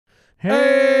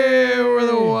Hey, we're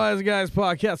the Wise Guys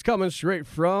podcast coming straight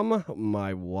from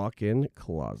my walk-in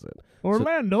closet.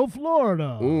 Orlando,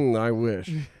 Florida. I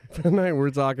wish. Tonight we're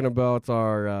talking about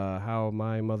our how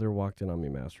my mother walked in on me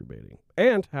masturbating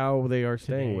and how they are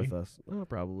staying with us. Oh,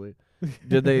 probably.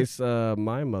 Did they?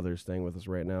 My mother's staying with us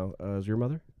right now. Is your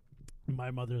mother?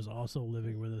 My mother's also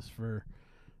living with us for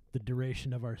the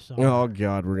duration of our summer. Oh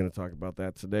God, we're gonna talk about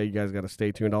that today. You guys got to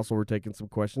stay tuned. Also, we're taking some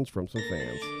questions from some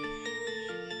fans.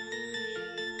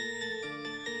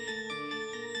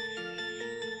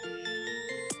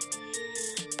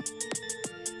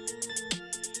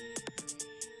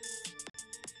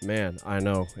 Man, I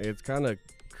know. It's kind of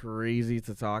crazy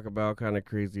to talk about, kind of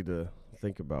crazy to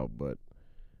think about, but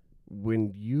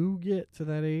when you get to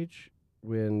that age,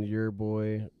 when your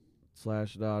boy /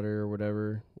 daughter or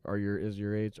whatever is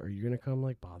your age, are you going to come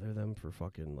like bother them for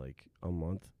fucking like a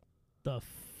month? The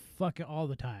fuck all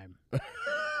the time.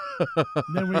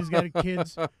 Then when he's got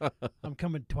kids, I'm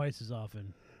coming twice as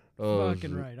often.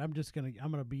 Fucking right. I'm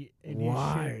gonna be in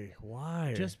his shit.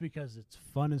 Why? Just because it's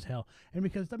fun as hell. And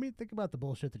because, I mean, think about the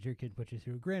bullshit that your kid put you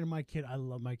through. Granted, my kid, I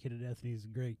love my kid to death, and he's a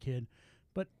great kid.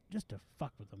 But just to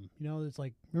fuck with him. You know, it's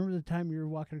like, remember the time you were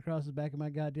walking across the back of my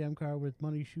goddamn car with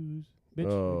money shoes?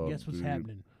 Bitch, guess what's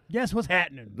happening? Guess what's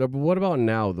happening? But what about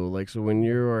now, though? Like, so when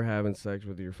you are having sex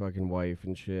with your fucking wife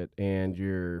and shit, and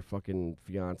your fucking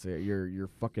fiance, your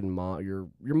fucking mom, your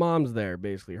mom's there,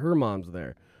 basically. Her mom's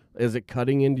there. Is it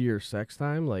cutting into your sex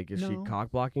time? Like, is she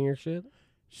cock blocking your shit?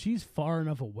 She's far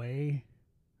enough away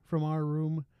from our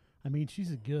room. I mean,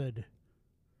 she's a good,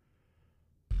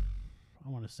 I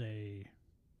want to say...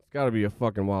 It's got to be a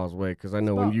fucking miles away, because I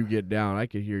know when you get down, I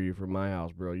could hear you from my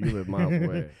house, bro. You live miles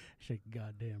away. Shake the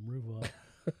goddamn roof off.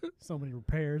 So many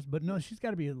repairs. But no, she's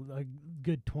got to be a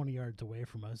good 20 yards away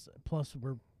from us. Plus,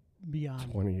 we're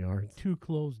beyond 20 yards. 2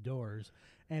 closed doors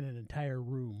and an entire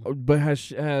room. Oh, but has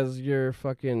Jess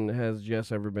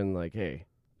ever been like, hey,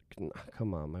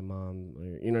 come on, my mom,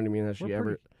 you know what I mean? Has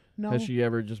she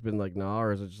ever just been like, nah,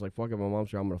 or is it just like, fuck it, my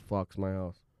mom's here, I'm going to fuck my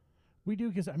house? We do,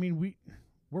 because, I mean,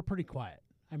 we're pretty quiet.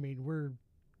 I mean, we're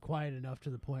quiet enough to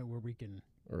the point where we can...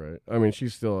 Right. I mean, she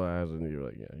still has, and you're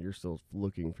like, yeah, you're still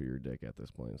looking for your dick at this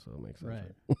point, so it makes sense.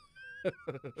 Right.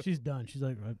 She's done. She's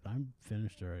like, I'm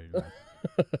finished already.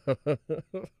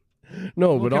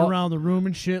 No, looking but around the room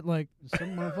and shit like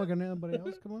some motherfucking anybody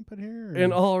else come up in here.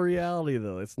 In all reality,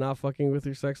 though, it's not fucking with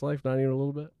your sex life, not even a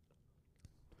little bit.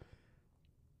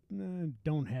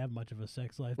 Don't have much of a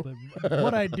sex life, but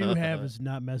what I do have is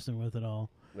not messing with it all.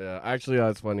 Yeah, actually,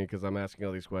 it's funny because I'm asking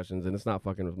all these questions and it's not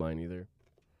fucking with mine either.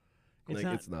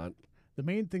 It's not. The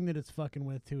main thing that it's fucking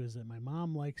with too is that my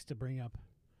mom likes to bring up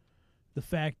the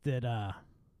fact that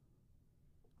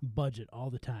budget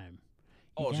all the time.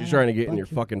 Oh, she's trying to get in your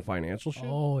fucking financial shit?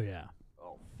 Oh, yeah.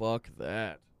 Oh, fuck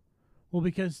that. Well,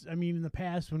 because, I mean, in the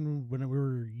past, when we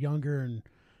were younger and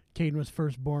Caden was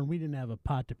first born, we didn't have a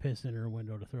pot to piss in her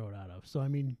window to throw it out of. So, I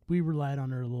mean, we relied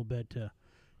on her a little bit to,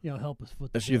 help us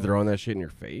foot the bill. Is she throwing that shit in your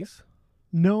face?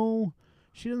 No,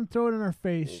 she doesn't throw it in our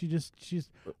face.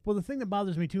 Well, the thing that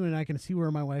bothers me, too, and I can see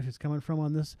where my wife is coming from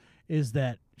on this, is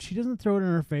that she doesn't throw it in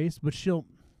her face, but she'll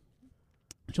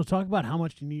talk about how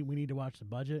much we need to watch the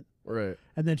budget. Right.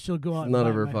 And then she'll go out and none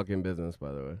of her fucking business,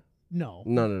 by the way. No.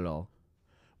 None at all.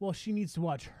 Well, she needs to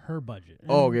watch her budget.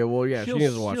 Oh, okay. Well, yeah, she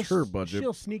needs to watch her budget.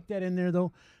 She'll sneak that in there,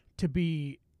 though, she'll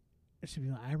be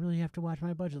like, I really have to watch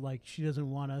my budget. Like, she doesn't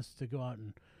want us to go out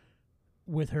and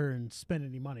with her and spend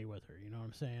any money with her. You know what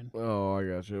I'm saying? Oh, I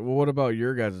got you. Well, what about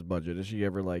your guys' budget? Is she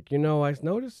ever like, I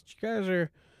noticed you guys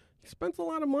spent a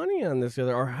lot of money on this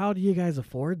or how do you guys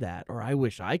afford that? Or I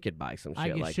wish I could buy some shit like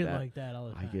that. I get shit like that all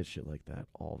the time. I get shit like that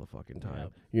all the fucking time.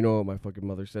 Yep. You know what my fucking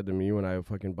mother said to me when I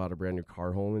fucking bought a brand new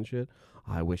car home and shit?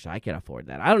 I wish I could afford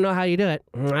that. I don't know how you do it.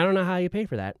 I don't know how you pay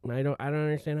for that. I don't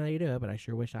understand how you do it, but I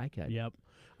sure wish I could. Yep.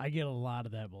 I get a lot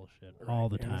of that bullshit all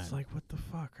the time. It's like, what the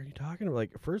fuck are you talking about?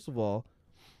 Like, first of all,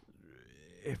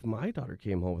 if my daughter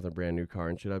came home with a brand new car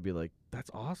and shit, I'd be like,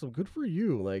 that's awesome. Good for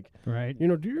you. Like, right.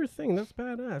 Do your thing. That's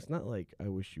badass. Not like, I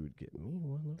wish you would get me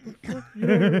one. What the fuck?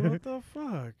 What the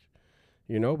fuck?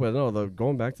 But no,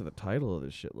 going back to the title of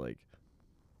this shit, like,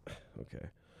 okay.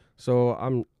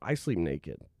 So I sleep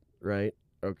naked, right?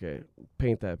 Okay.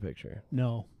 Paint that picture.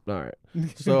 No. All right.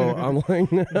 So I'm like,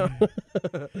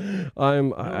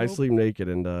 I sleep naked,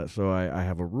 and so I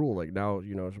have a rule. Like now,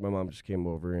 so my mom just came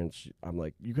over, and I'm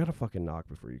like, you gotta fucking knock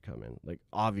before you come in. Like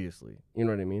obviously, you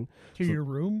know what I mean? To your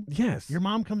room? Yes. Your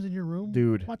mom comes in your room,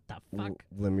 dude. What the fuck?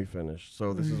 Let me finish.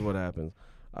 So this is what happens.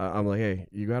 I'm like, hey,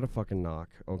 you gotta fucking knock,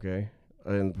 okay?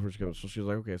 And before she comes, so she's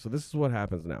like, okay. So this is what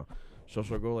happens now. So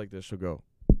she'll go like this. She'll go.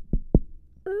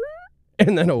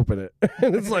 and then open it.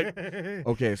 And it's like,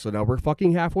 okay, so now we're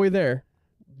fucking halfway there.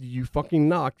 You fucking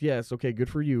knocked, yes, okay, good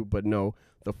for you, but no,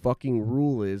 the fucking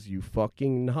rule is you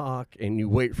fucking knock and you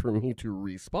wait for me to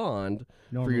respond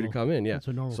for you to come in, yeah. That's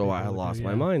what normal So people I would do, lost my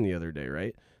yeah. mind the other day,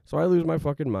 right? So I lose my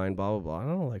fucking mind, blah, blah, blah. I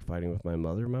don't like fighting with my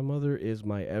mother. My mother is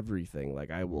my everything. Like,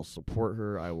 I will support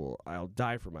her. I'll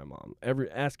die for my mom.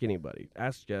 Ask anybody.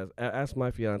 Ask Jess. Ask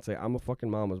my fiance. I'm a fucking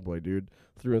mama's boy, dude,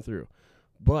 through and through.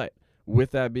 But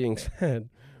with that being said,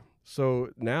 so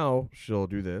now she'll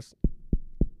do this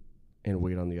and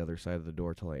wait on the other side of the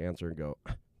door till I answer and go,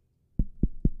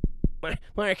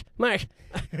 Mark,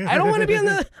 I don't want to be on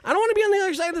the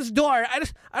other side of this door. I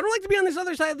don't like to be on this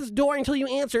other side of this door until you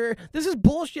answer. This is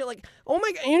bullshit. Like, oh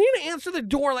my god, you need to answer the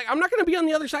door. Like, I'm not gonna be on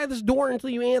the other side of this door until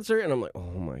you answer. And I'm like,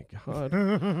 oh my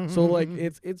god. So like,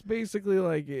 it's basically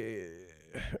like,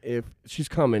 if she's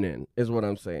coming in, is what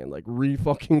I'm saying. Like,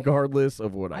 fucking regardless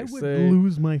of what I would say.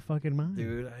 lose my fucking mind.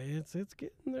 Dude, it's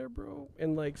getting there, bro.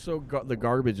 And like, so the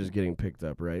garbage is getting picked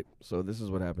up, right? So this is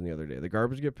what happened the other day. The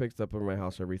garbage get picked up in my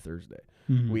house every Thursday.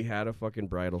 Mhm. We had a fucking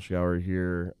bridal shower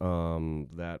here.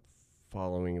 That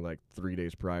following like 3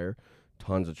 days prior,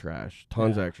 tons of trash,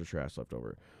 tons of extra trash left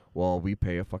over. Well, we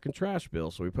pay a fucking trash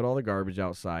bill, so we put all the garbage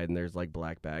outside, and there's like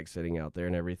black bags sitting out there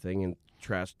and everything. And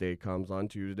trash day comes on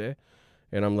Tuesday.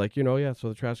 And I'm like, yeah, so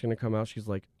the trash is going to come out. She's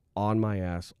like on my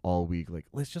ass all week. Like,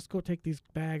 let's just go take these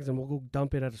bags and we'll go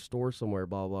dump it at a store somewhere,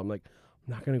 blah, blah. I'm like,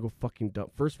 I'm not going to go fucking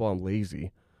dump. First of all, I'm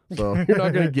lazy. So you're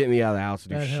not going to get me out of the house to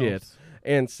do That shit. helps.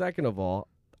 And second of all,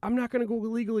 I'm not going to go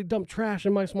illegally dump trash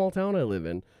in my small town I live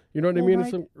in. You know what I Well, mean?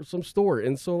 right. In some store.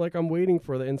 And so, like, I'm waiting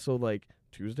for that. And so, like,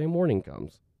 Tuesday morning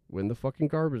comes when the fucking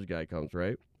garbage guy comes,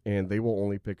 right? And they will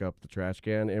only pick up the trash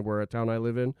can. And where a town I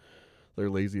live in, they're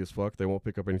lazy as fuck. They won't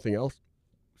pick up anything else.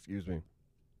 Excuse me.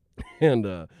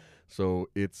 And so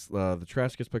it's the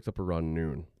trash gets picked up around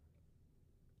noon.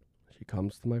 She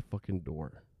comes to my fucking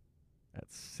door at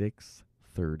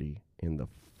 6:30 in the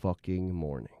fucking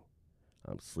morning.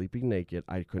 I'm sleeping naked.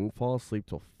 I couldn't fall asleep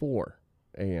till 4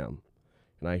 a.m.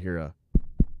 And I hear a,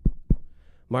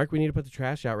 Mark, we need to put the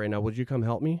trash out right now. Would you come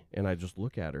help me? And I just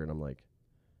look at her and I'm like,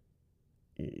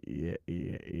 yeah,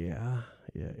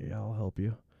 I'll help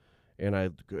you. And I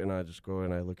just go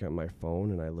and I look at my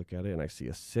phone and I look at it and I see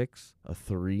a 6, a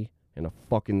 3, and a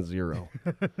fucking 0.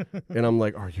 And I'm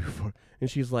like, are you and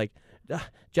she's like,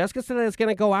 Jessica said that it's going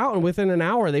to go out and within an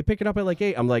hour. They pick it up at like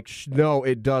 8. I'm like, no,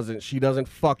 it doesn't. She doesn't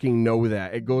fucking know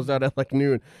that. It goes out at like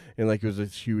noon. And like, it was a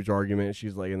huge argument. And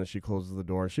she's like, and then she closes the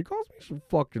door. She calls me some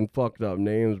fucking fucked up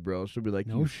names, bro. She'll be like,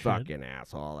 No you shit. fucking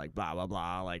asshole. Like, blah, blah,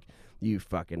 blah. Like, you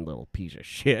fucking little piece of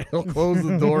shit. He'll close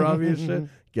the door, obvious shit.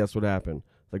 Guess what happened?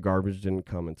 The garbage didn't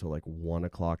come until like 1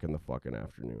 o'clock in the fucking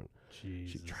afternoon.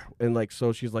 Jesus. And like,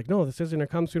 so she's like, no, this isn't gonna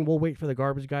come soon. We'll wait for the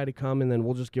garbage guy to come and then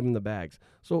we'll just give him the bags.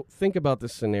 So think about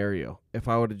this scenario. If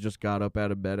I would have just got up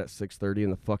out of bed at 6:30 in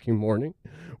the fucking morning,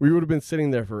 we would have been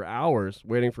sitting there for hours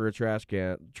waiting for a trash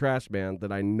man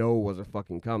that I know wasn't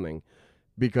fucking coming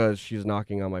because she's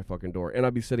knocking on my fucking door. And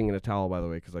I'd be sitting in a towel, by the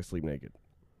way, because I sleep naked.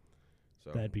 So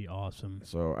That'd be awesome.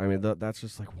 So I mean, that's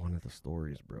just like one of the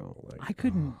stories, bro. Like, I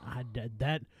couldn't.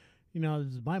 That. You know,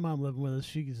 this is my mom living with us.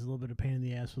 She gets a little bit of pain in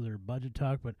the ass with her budget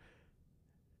talk, but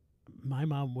my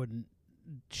mom wouldn't.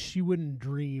 She wouldn't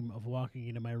dream of walking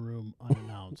into my room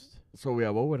unannounced. So yeah,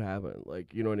 what would happen?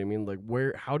 Like, you know what I mean? Like,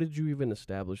 how did you even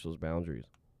establish those boundaries?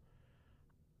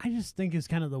 I just think it's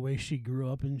kind of the way she grew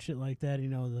up and shit like that. You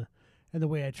know, the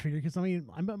way I treat her. Because I mean,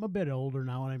 I'm a bit older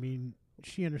now, and I mean,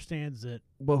 she understands that.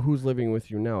 Well, who's living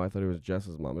with you now? I thought it was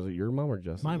Jess's mom. Is it your mom or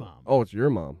Jess's? My mom. Oh, it's your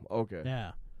mom. Okay.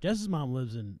 Yeah, Jess's mom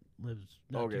lives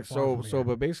not Okay, too far so from here.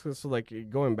 but basically, so like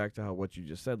going back to what you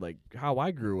just said, like how I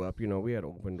grew up, you know, we had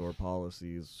open door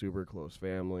policies, super close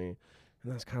family,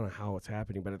 and that's kind of how it's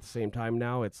happening. But at the same time,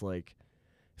 now it's like,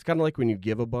 it's kind of like when you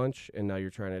give a bunch and now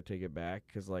you're trying to take it back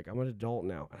because like I'm an adult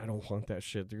now and I don't want that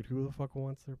shit, dude. Who the fuck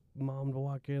wants their mom to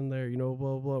walk in there, you know,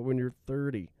 blah blah, when you're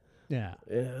 30? Yeah.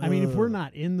 I mean, if we're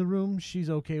not in the room, she's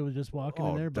okay with just walking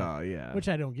in there, but yeah, which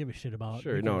I don't give a shit about.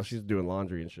 sure, no, because she's doing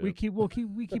laundry and shit. we keep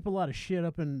a lot of shit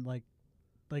up in like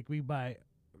we buy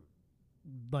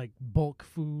like bulk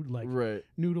food like right.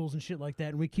 noodles and shit like that,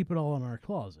 and we keep it all in our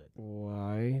closet.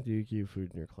 Why do you keep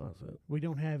food in your closet? We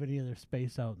don't have any other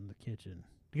space out in the kitchen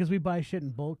because we buy shit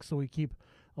in bulk, so we keep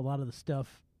a lot of the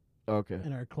stuff Okay.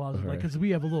 in our closet, like Alright. because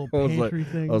we have a little I was pantry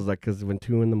thing. I was like, because when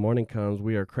 2 a.m. comes,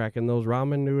 we are cracking those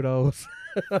ramen noodles.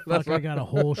 Fuck, I got a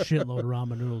whole shitload of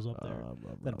ramen noodles up there I love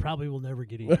that ramen. probably will never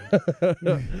get eaten.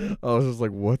 I was just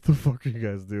like, what the fuck are you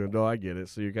guys doing? No, I get it.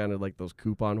 So you're kind of like those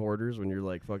coupon hoarders when you're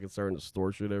like fucking starting to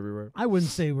store shit everywhere. I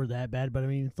wouldn't say we're that bad, but I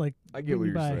mean, it's like I get what when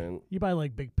you're you buy, saying. You buy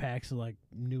like big packs of like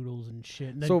noodles and shit.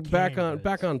 And then So back canned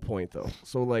goods. on point though.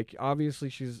 So like obviously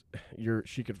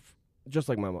she could just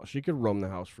like my mom, she could roam the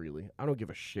house freely. I don't give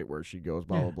a shit where she goes,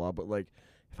 blah Yeah. blah blah. But like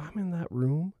if I'm in that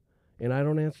room and I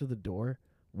don't answer the door,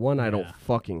 one, I don't Yeah.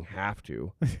 fucking have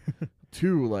to.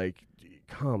 Two, like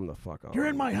calm the fuck on. You're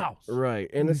in my house. Right.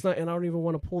 And it's not, and I don't even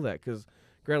want to pull that because,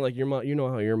 granted, like your mom, you know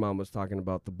how your mom was talking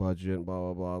about the budget and blah,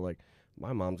 blah, blah. Like,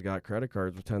 my mom's got credit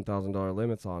cards with $10,000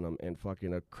 limits on them and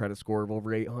fucking a credit score of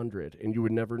over 800. And you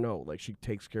would never know. Like, she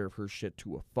takes care of her shit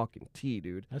to a fucking T,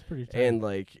 dude. That's pretty tough. And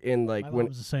like my when,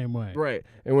 mom's the same way. right.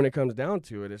 And when it comes down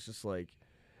to it, it's just like,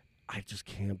 I just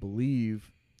can't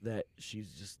believe that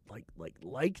she's just like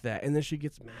that. And then she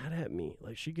gets mad at me.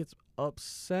 Like, she gets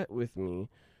upset with me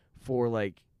for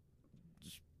like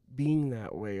just being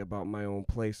that way about my own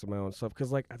place and my own stuff.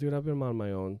 Because like, dude, I've been on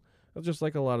my own. Just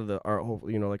like a lot of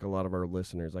like a lot of our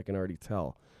listeners, I can already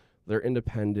tell they're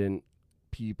independent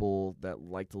people that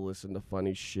like to listen to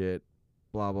funny shit,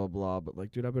 blah blah blah. But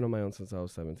like, dude, I've been on my own since I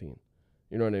was 17.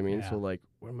 You know what I mean? Yeah. So like,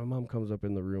 when my mom comes up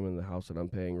in the room in the house that I'm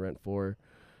paying rent for,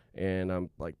 and I'm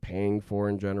like paying for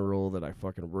in general, that I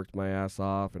fucking worked my ass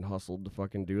off and hustled to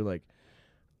fucking do, like,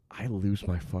 I lose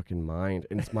my fucking mind.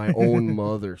 And it's my own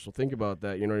mother. So think about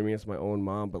that. You know what I mean? It's my own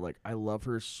mom, but like, I love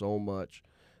her so much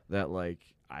that like,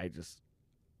 I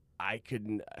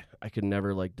could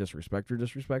never like disrespect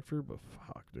her, but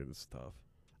fuck, dude, it's tough.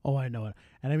 Oh, I know it.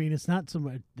 And I mean, it's not so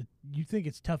much. You think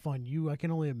it's tough on you. I can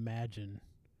only imagine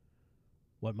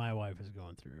what my wife is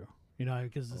going through. You know,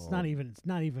 because it's not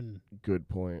even Good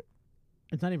point.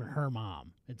 it's not even her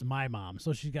mom. It's my mom.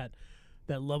 So she's got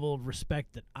that level of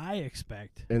respect that I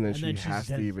expect. And then she she has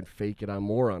to even fake it on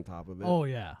more on top of it. Oh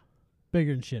yeah,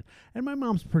 bigger than shit. And my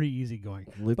mom's pretty easygoing.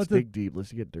 Let's but dig deep.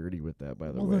 Let's get dirty with that,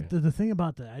 by the Well, way. the thing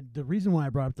about the reason why I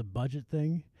brought up the budget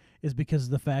thing is because of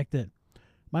the fact that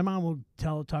my mom will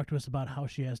talk to us about how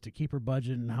she has to keep her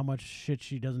budget and how much shit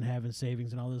she doesn't have in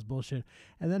savings and all this bullshit,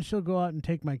 and then she'll go out and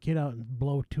take my kid out and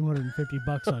blow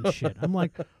 $250 on shit. I'm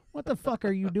like, what the fuck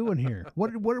are you doing here?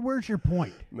 Where's your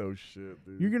point? No shit,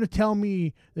 dude. You're gonna tell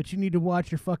me that you need to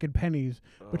watch your fucking pennies,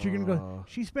 but you're gonna go.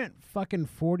 She spent fucking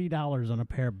 $40 on a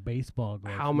pair of baseball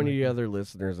gloves. How I'm many like, other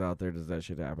listeners out there does that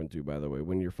shit happen to, by the way?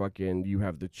 When you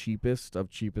have the cheapest of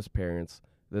cheapest parents,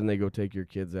 then they go take your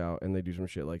kids out and they do some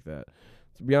shit like that.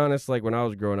 To be honest, like when I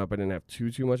was growing up, I didn't have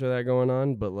too much of that going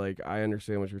on, but like I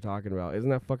understand what you're talking about. Isn't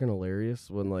that fucking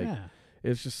hilarious? When like yeah.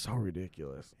 it's just so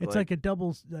ridiculous. It's like a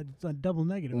double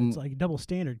negative. Mm. It's like a double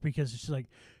standard because it's like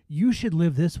you should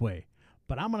live this way,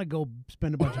 but I'm gonna go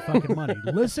spend a bunch of fucking money.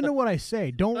 Listen to what I say.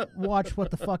 Don't watch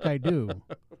what the fuck I do.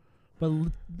 But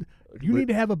you need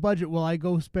to have a budget while I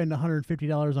go spend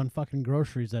 $150 on fucking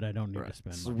groceries that I don't need to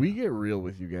spend. So money we on. get real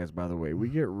with you guys, by the way. We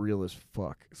get real as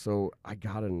fuck. So I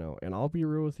gotta know, and I'll be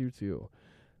real with you too.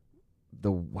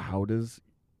 How does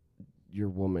your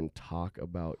woman talk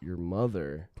about your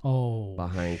mother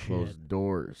behind shit. closed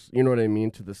doors? You know what I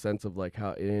mean? To the sense of like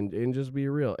how, and just be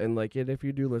real. And like, and if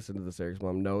you do listen to this, Eric's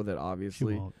mom, know that She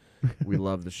obviously won't. we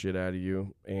love the shit out of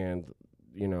you, and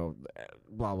you know,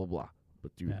 blah blah blah.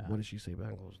 But dude, Yeah. what does she say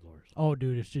behind closed doors? Oh,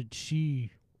 dude, it's just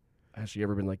she. Has she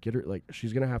ever been like, get her, like,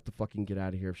 she's gonna have to fucking get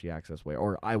out of here if she acts this way,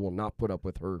 or I will not put up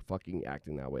with her fucking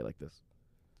acting that way like this.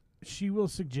 She will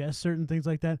suggest certain things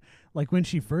like that. Like when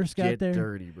she first got Get there,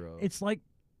 dirty, bro. it's like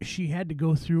she had to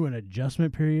go through an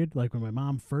adjustment period. Like when my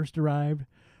mom first arrived,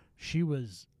 she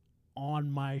was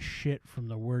on my shit from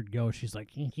the word go. She's like,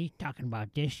 he's talking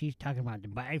about this. She's talking about the.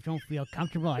 I don't feel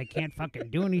comfortable. I can't fucking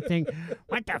do anything.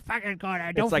 What the fuck is going on?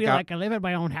 I don't like feel a- like I live in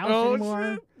my own house oh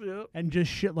anymore. shit! Yep. And just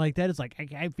shit like that. It's like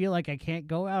I feel like I can't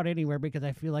go out anywhere because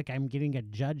I feel like I'm getting a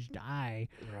judged eye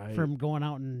Right. from going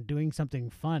out and doing something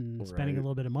fun, and spending a Right.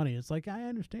 little bit of money. It's like I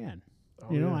understand.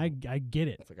 Oh, You know, yeah. I get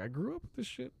it. It's like I grew up with this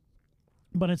shit.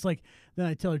 But it's like, then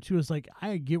I tell her too, it's like,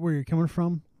 I get where you're coming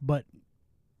from, but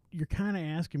you're kind of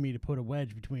asking me to put a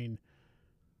wedge between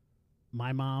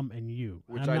my mom and you.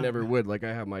 Which I'm I not- never would. Like,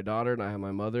 I have my daughter and I have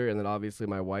my mother, and then obviously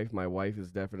my wife. My wife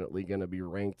is definitely going to be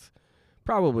ranked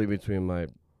probably between my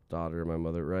daughter and my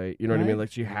mother, right? You know what I mean? Right.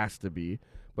 Like, she has to be.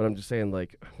 But I'm just saying,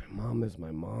 like, my mom is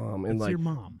my mom. And, It's like, your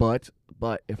mom. but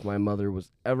if my mother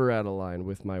was ever out of line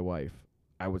with my wife,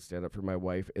 I would stand up for my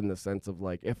wife in the sense of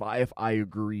like if I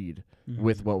agreed Mhm.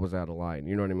 with what was out of line,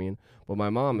 you know what I mean? But my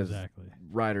mom is Exactly.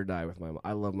 ride or die with my mom.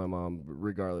 I love my mom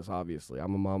regardless. Obviously,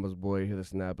 I'm a mama's boy,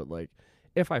 this and that. But like,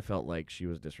 if I felt like she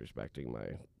was disrespecting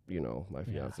my, my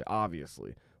fiance,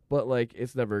 obviously. But like,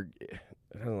 it's never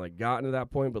kind of like gotten to that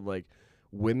point. But like,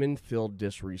 women feel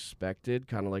disrespected,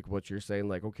 kind of like what you're saying.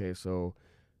 Like, okay, so,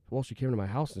 well, she came to my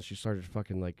house and she started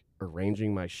fucking like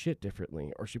arranging my shit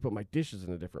differently, or she put my dishes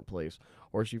in a different place,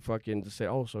 or she fucking just say,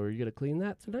 oh, so are you gonna clean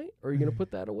that tonight, or are you gonna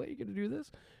put that away? You gonna do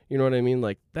this? You know what I mean?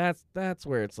 Like that's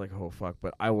where it's like, oh fuck.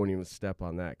 But I won't even step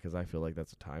on that because I feel like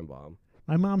that's a time bomb.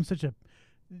 My mom's such a.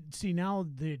 See, now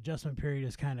the adjustment period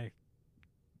is kind of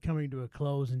coming to a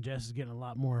close, and Jess is getting a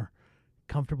lot more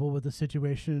comfortable with the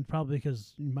situation. Probably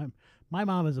because my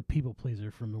mom is a people pleaser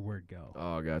from the word go.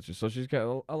 Oh, gotcha. So she's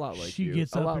got a lot like She you.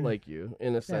 gets a up lot and- like you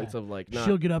in a sense of like not.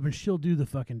 She'll get up and she'll do the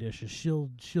fucking dishes. She'll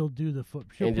do the foot.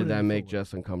 She'll And put did in that the make footwork.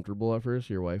 Jess uncomfortable at first?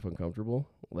 Your wife uncomfortable?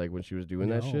 Like when she was doing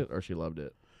that No. shit, or she loved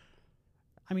it?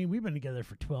 I mean, we've been together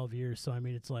for 12 years, so I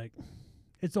mean, it's like,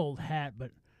 it's old hat.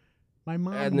 But my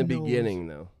mom In the knows- beginning,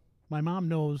 though. My mom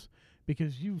knows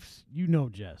because you know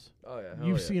Jess. Oh yeah,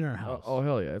 You've seen our house. Oh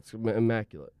hell yeah, it's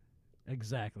immaculate.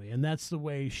 Exactly, and that's the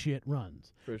way shit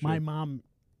runs. For sure. My mom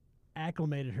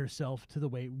acclimated herself to the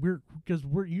way because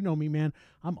you know me, man.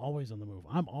 I'm always on the move.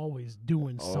 I'm always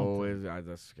doing something. Always,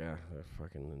 that's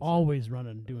fucking insane. Always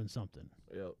running, doing something.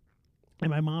 Yep. And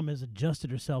my mom has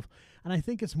adjusted herself, and I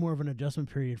think it's more of an adjustment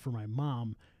period for my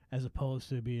mom as opposed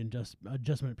to being just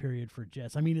adjustment period for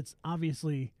Jess. I mean, it's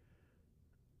obviously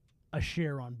a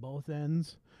share on both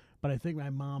ends, but I think my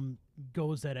mom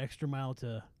goes that extra mile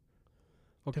to.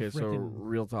 Okay, so frickin-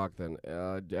 real talk then.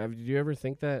 Did you ever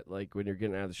think that, like, when you're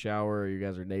getting out of the shower, or you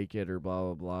guys are naked, or blah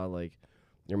blah blah, like,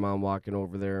 your mom walking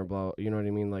over there and blah, you know what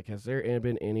I mean? Like, has there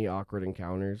been any awkward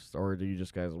encounters, or do you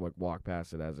just guys like walk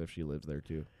past it as if she lives there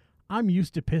too? I'm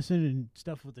used to pissing and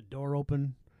stuff with the door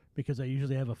open because I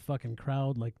usually have a fucking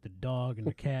crowd, like the dog and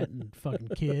the cat and fucking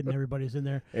kid, and everybody's in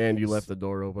there. And you left the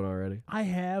door open already? I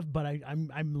have, but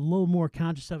I'm a little more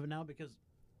conscious of it now because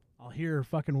I'll hear her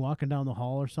fucking walking down the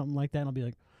hall or something like that, and I'll be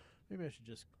like, maybe I should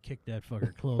just kick that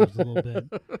fucker closed a little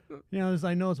bit. You know,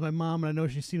 I know it's my mom, and I know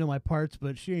she's seen all my parts,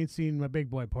 but she ain't seen my big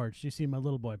boy parts. She's seen my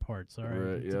little boy parts, all right?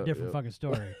 Right, It's a yep, different yep. fucking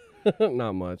story.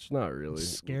 Not much, not really.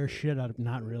 Scare shit out of,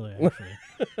 not really,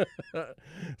 actually.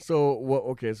 So what?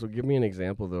 Okay, so give me an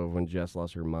example though of when Jess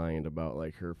lost her mind about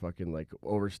like her fucking like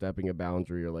overstepping a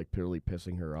boundary or like purely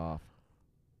pissing her off.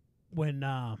 When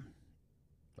I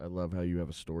love how you have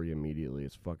a story immediately.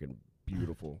 It's fucking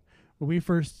beautiful.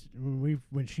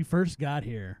 when she first got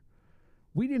here,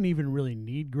 we didn't even really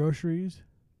need groceries,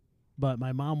 but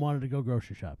my mom wanted to go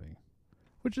grocery shopping,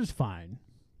 which is fine.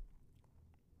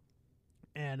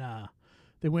 And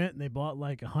they went and they bought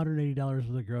like $180 worth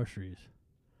of groceries,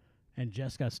 and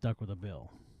Jess got stuck with a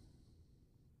bill.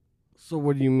 So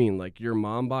what do you mean? Like your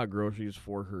mom bought groceries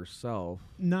for herself?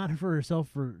 Not for herself,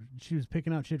 she was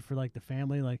picking out shit for like the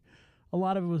family. Like a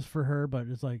lot of it was for her, but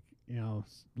it's like, you know,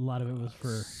 a lot of it was for.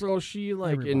 So she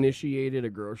like everybody. initiated a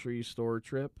grocery store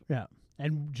trip. Yeah.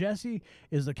 And Jessie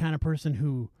is the kind of person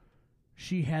who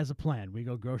she has a plan. We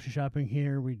go grocery shopping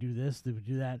here. We do this. We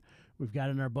do that. We've got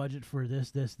in our budget for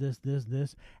this.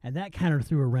 And that kind of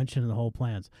threw a wrench into the whole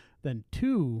plans. Then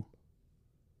 2,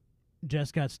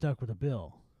 Jess got stuck with a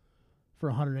bill for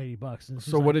 $180. And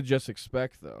she's So like, what did Jess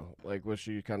expect though? Like was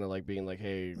she kind of like being like,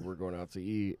 hey, we're going out to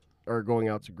eat or going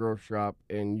out to grocery shop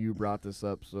and you brought this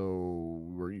up, so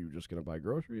were you just going to buy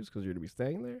groceries because you're going to be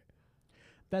staying there?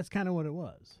 That's kind of what it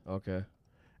was. Okay.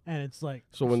 And it's like,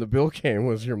 So when the bill came,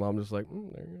 was your mom just like,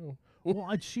 there you go?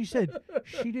 well, she said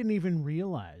she didn't even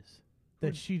realize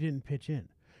that she didn't pitch in.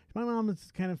 My mom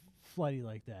is kind of flighty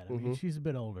like that. I mean, Mhm. she's a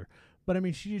bit older, but I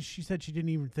mean, she said she didn't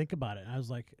even think about it. And I was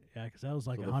like, yeah, because that was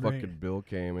like So the 100. fucking bill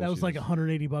came. And That was she like just-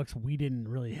 $180 we didn't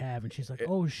really have, and she's like, It-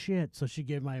 oh shit. So she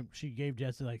gave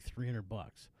Jesse like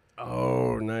 $300.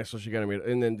 Oh, nice. So she got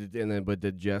me. But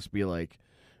did Jess be like,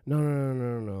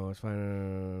 no, it's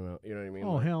fine. No. You know what I mean?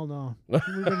 Oh Like- hell no. We've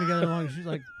been together long. She's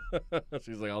like,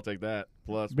 She's like, I'll take that.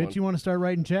 Plus bitch, one. you want to start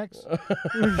writing checks? All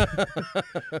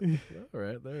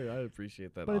right, there. I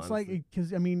appreciate that. But it's like, honesty.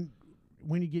 because I mean,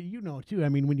 when you get, too. I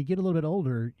mean, when you get a little bit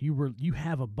older, you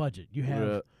have a budget. You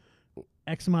have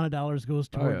X amount of dollars goes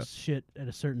Oh, yeah. towards shit at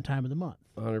a certain time of the month.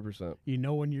 100%. You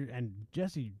know when you're, and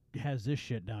Jessie has this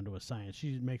shit down to a science.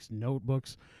 She makes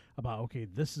notebooks about, okay,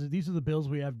 these are the bills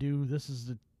we have due. This is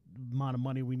the amount of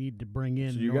money we need to bring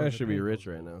in. So in you order guys to should pay be rich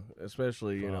those right bills. now,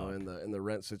 especially you know Fuck. in the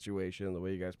rent situation, the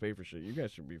way you guys pay for shit. You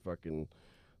guys should be fucking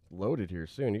loaded here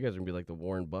soon. You guys are gonna be like the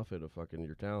Warren Buffett of fucking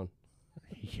your town.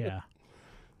 Yeah.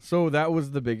 So that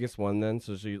was the biggest one then.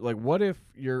 So she like, what if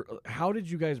you're? How did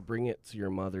you guys bring it to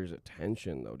your mother's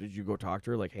attention though? Did you go talk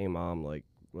to her like, hey mom, like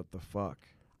what the fuck?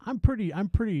 I'm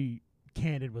pretty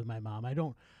candid with my mom. I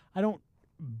don't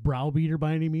browbeat her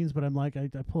by any means, but I'm like I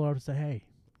pull her up and say, hey,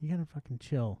 you gotta fucking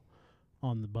chill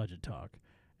on the budget talk.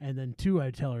 And then two, I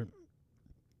tell her,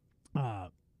 I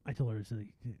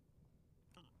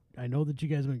know that you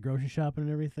guys went grocery shopping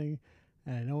and everything,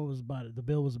 and I know the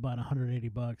bill was about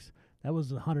 $180. That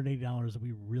was $180 that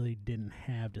we really didn't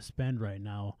have to spend right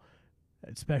now,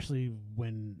 especially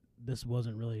when this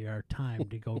wasn't really our time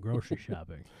to go grocery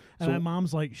shopping. And So- my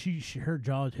mom's like, her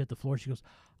jaw hit the floor. She goes,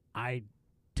 I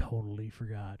totally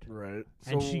forgot. Right.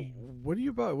 And So what do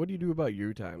you do about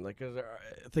your time? Like, 'cause,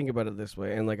 think about it this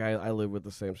way, and like I live with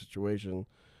the same situation.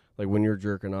 Like when you're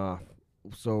jerking off.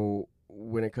 So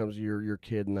when it comes to your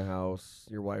kid in the house,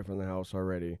 your wife in the house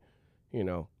already, you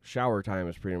know, shower time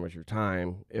is pretty much your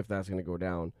time. If that's gonna go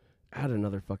down, add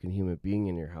another fucking human being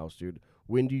in your house, dude.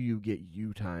 When do you get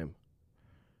you time?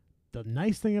 The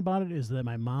nice thing about it is that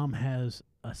my mom has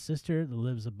a sister that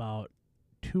lives about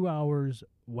 2 hours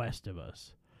west of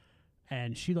us.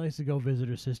 And she likes to go visit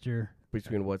her sister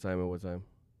Between what time and what time?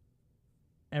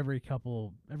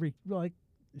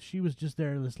 she was just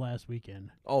there this last weekend.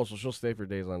 Oh, so she'll stay for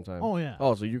days on time. Oh yeah.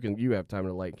 Oh, so you have time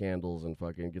to light candles and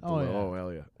fucking get the Oh, yeah. oh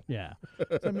hell yeah. Yeah.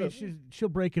 So, I mean, she'll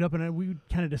break it up, and we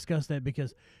kind of discussed that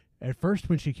because at first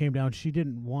when she came down, she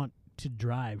didn't want to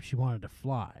drive; she wanted to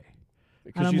fly.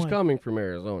 Because I'm she's like- coming from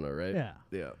Arizona, right? Yeah.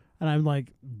 Yeah. And I'm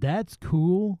like, that's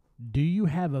cool. Do you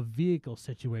have a vehicle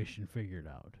situation figured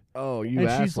out? Oh, you And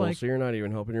she's asshole! like- So you're not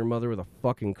even helping your mother with a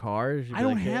fucking car? I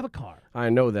don't have a car. I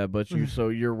know that, but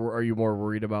are you more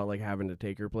worried about like having to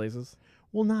take her places?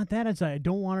 Well, not that. It's I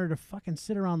don't want her to fucking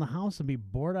sit around the house and be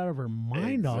bored out of her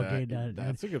mind all day.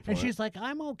 That's a good point. And she's like,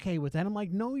 I'm okay with that. I'm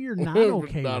like, no, you're not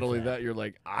okay Not with only that. that, you're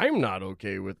like, I'm not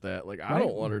okay with that. Like, I Right?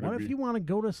 don't want her to What be. if you want to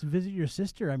go to visit your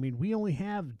sister? I mean, we only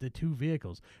have the two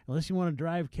vehicles. Unless you want to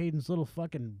drive Caden's little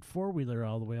fucking four-wheeler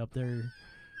all the way up there.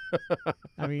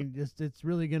 I mean, it's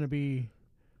really going to be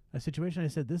a situation. I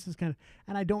said, this is kind of...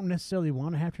 And I don't necessarily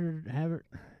want to have her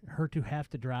to have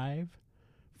to drive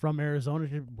from Arizona,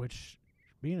 which,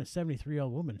 being a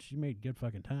 73-year-old woman, she made good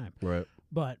fucking time. Right.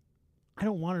 But I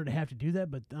don't want her to have to do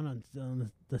that. But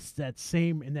in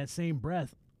that same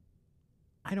breath,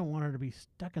 I don't want her to be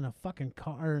stuck in a fucking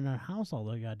car in a house all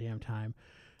the goddamn time.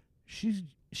 She's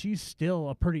still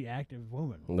a pretty active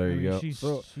woman. There you go. She gets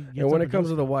And when up it comes to does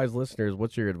the stuff. wise listeners,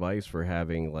 what's your advice for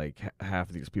having like half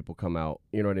of these people come out?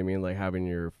 You know what I mean? Like having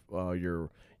your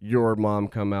mom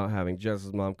come out, having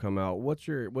Jess's mom come out. What's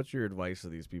your advice to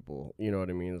these people? You know what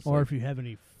I mean? It's or like, if you have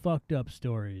any fucked up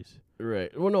stories.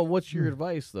 right. Well, no. What's your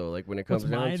advice though? Like when it comes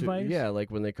What's down my to advice? yeah,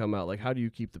 like when they come out, like how do you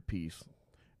keep the peace?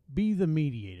 Be the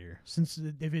mediator. Since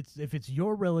if it's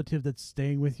your relative that's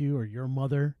staying with you or your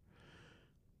mother,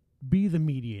 be the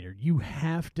mediator. You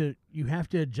have to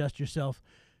adjust yourself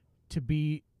to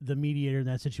be the mediator in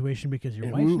that situation because your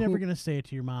And wife's who- never going to say it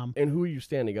to your mom. And who are you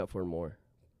standing up for more?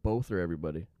 Both or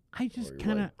everybody? I just your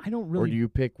kind of wife. I don't Or really do you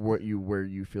pick where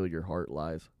you feel your heart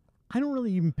lies? I don't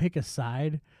really even pick a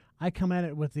side. I come at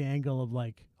it with the angle of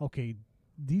like, okay,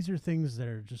 these are things that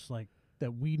are just like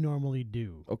that we normally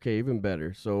do. Okay, even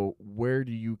better. So where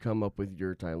do you come up with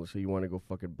your time? Let's say you want to go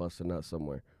fucking bust a nut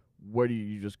somewhere. Where do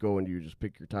you just go and do you just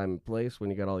pick your time and place when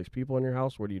you got all these people in your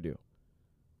house? What do you do?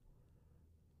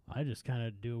 I just kind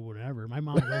of do whatever. My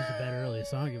mom goes to bed early,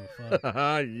 so I don't give a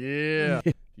fuck. Yeah.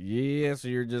 Yeah, so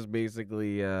you're just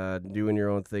basically doing your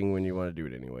own thing when you want to do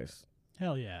it anyways.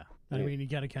 Hell yeah. I Yeah. mean, you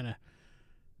got to kind of.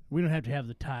 We don't have to have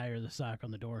the tie or the sock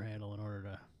on the door handle in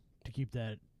order to keep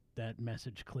that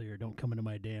message clear. Don't come into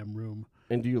my damn room.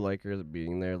 And do you like her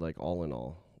being there, like all in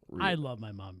all? I love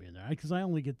my mom being there because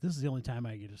this is the only time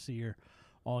I get to see her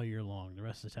all year long. The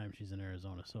rest of the time she's in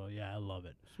Arizona. So yeah, I love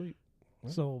it. Sweet.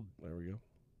 Well, So there we go.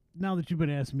 now that you've been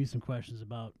asking me some questions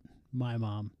about my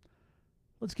mom,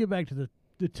 let's get back to the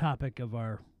topic of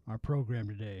our program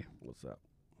today. What's up?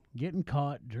 Getting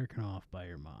caught jerking off by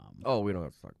your mom. Oh, we don't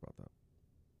have to talk about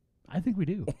I think we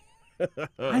do. that.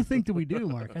 I think that we do,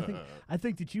 Mark. I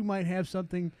think that you might have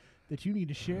something that you need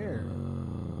to share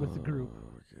with the group.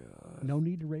 God. No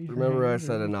need to raise your Remember I hand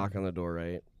said or a knock on the door,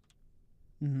 right?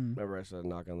 Mhm. Remember I said a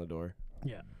knock on the door?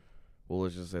 Yeah. Well,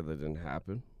 let's just say that didn't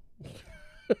happen.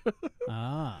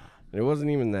 Ah. And it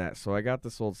wasn't even that. So I got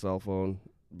this old cell phone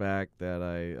back that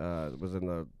I was in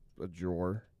a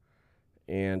drawer.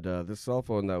 And this cell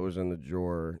phone that was in the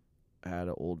drawer had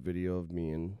an old video of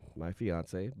me and my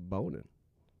fiance boning.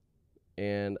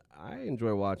 And I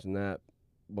enjoy watching that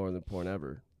more than porn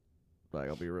ever. Like,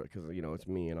 I'll be real, because, you know, it's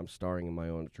me and I'm starring in my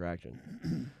own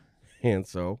attraction. And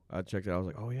so I checked it out. I was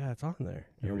like, oh, yeah, it's on there.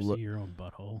 You ever And see your own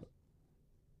butthole?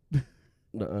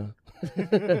 nuh-uh.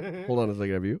 Hold on a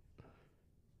second. Have you?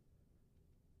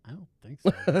 I don't think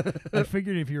so. I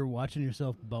figured if you were watching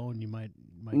yourself bone, you might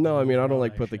No, I mean, I don't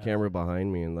like eye put the shot. camera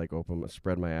behind me and like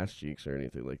spread my ass cheeks or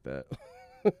anything like that.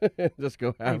 Just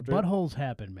go Hey, after. buttholes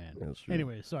happen, man. That's true.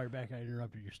 Anyway, sorry, back. I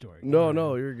interrupted your story.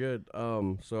 No, you're good.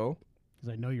 So.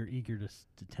 Because I know you're eager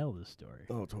to tell this story.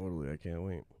 Oh, totally. I can't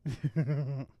wait.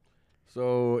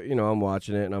 So, I'm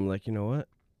watching it and I'm like, you know what?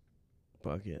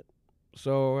 Fuck it.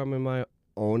 So I'm in my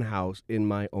own house, in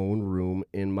my own room,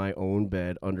 in my own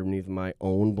bed, underneath my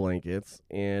own blankets,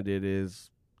 and it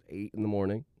is 8 in the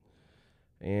morning.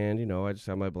 And, I just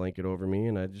have my blanket over me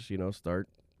and I just, start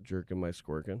jerking my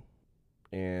squirkin'.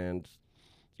 And,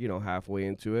 halfway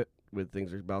into it, when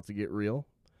things are about to get real,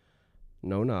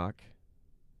 no knock,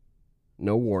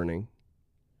 no warning,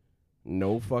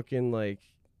 no fucking, I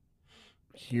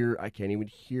can't even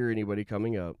hear anybody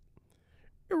coming up.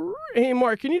 Hey,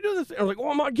 Mark, can you do this? I'm like,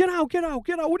 oh, Mark, get out. What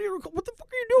the fuck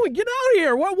are you doing? Get out of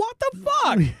here. What the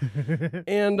fuck?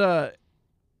 And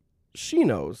she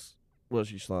knows what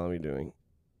she saw me doing.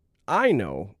 I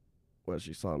know what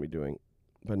she saw me doing.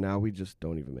 But now we just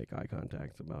don't even make eye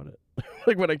contact about it.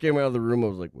 Like when I came out of the room, I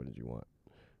was like, what did you want?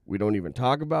 We don't even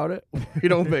talk about it. We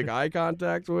don't make eye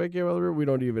contact when I came out of the room. We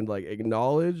don't even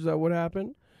acknowledge that what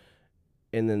happened.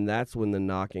 And then that's when the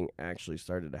knocking actually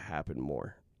started to happen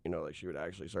more. She would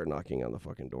actually start knocking on the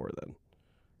fucking door then.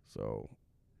 So,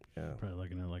 yeah. Probably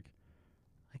looking at her like,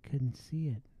 I couldn't see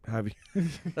it. Have you?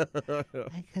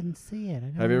 I couldn't see it.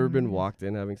 Have you ever been walked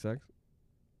in having sex?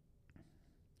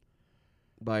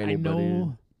 By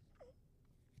anybody?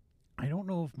 I don't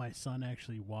know if my son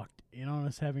actually walked in on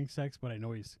us having sex, but I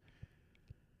know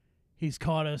he's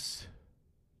caught us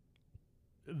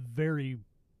very,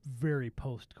 very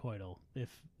post-coital,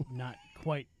 if not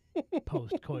quite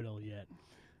post-coital yet.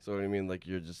 So what do you mean,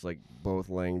 you're just both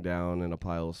laying down in a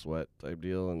pile of sweat type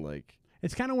deal, and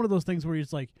It's kind of one of those things where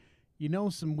it's like,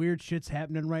 some weird shit's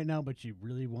happening right now, but you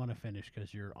really want to finish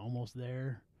because you're almost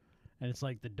there. And it's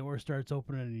like the door starts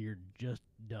opening and you're just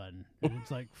done. And it's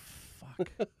like, fuck.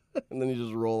 And then you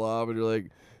just roll off and you're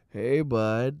like, hey,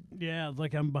 bud. Yeah, it's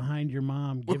like I'm behind your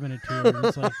mom giving it to her. And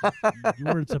it's like, you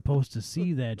weren't supposed to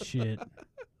see that shit.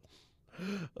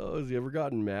 Oh, has he ever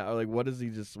gotten mad? Or what does he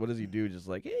do? Just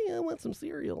hey, I want some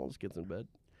cereal. And just gets in bed.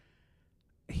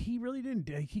 He really didn't.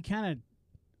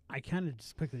 I kind of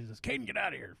just quickly says, Caden, get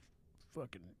out of here.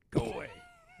 Fucking go away.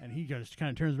 And he just kind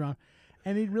of turns around.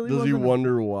 And he really does he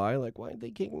wonder why? Why did they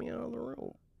kick me out of the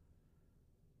room?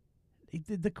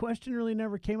 The question really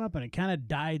never came up, and it kind of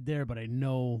died there, but I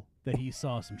know that he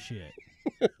saw some shit.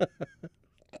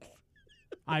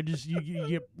 I just,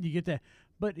 you get that.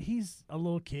 But he's a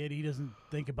little kid. He doesn't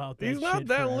think about that. He's not shit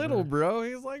that forever. little, bro.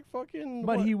 He's fucking.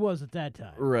 But what? he was at that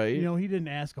time. Right. He didn't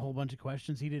ask a whole bunch of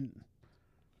questions. He didn't.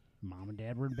 Mom and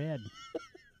Dad were in bed.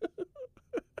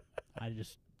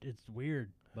 It's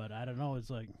weird, but I don't know.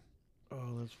 It's like.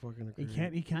 Oh, that's fucking crazy.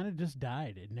 He kind of just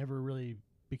died. It never really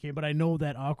became. But I know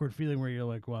that awkward feeling where you're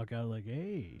walk out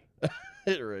hey.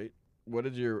 Right. What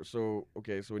did so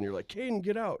when you're Caden,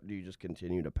 get out, do you just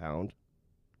continue to pound?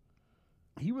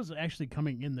 He was actually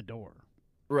coming in the door.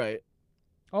 Right.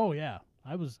 Oh yeah.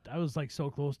 I was so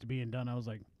close to being done. I was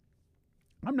like,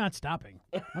 I'm not stopping.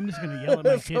 I'm just gonna yell at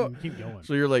my kid and keep going.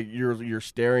 So you're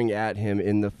staring at him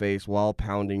in the face while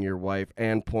pounding your wife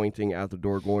and pointing at the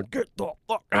door, going, "Get the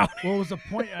fuck out!" Well, it was a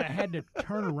point I had to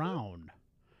turn around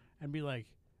and be like,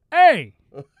 "Hey,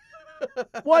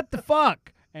 what the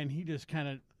fuck?" And he just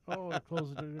kind of,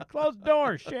 close the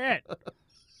door, shit.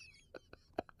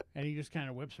 And he just kind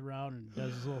of whips around and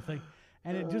does his little thing.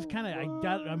 And it just kind of,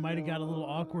 I might have got a little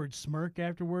awkward smirk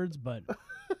afterwards, but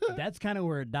that's kind of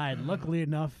where it died. Luckily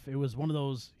enough, it was one of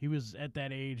those, he was at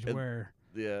that age where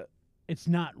it's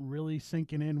not really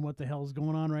sinking in what the hell's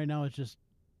going on right now. It's just,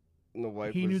 and the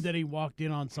wife he knew that he walked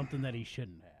in on something that he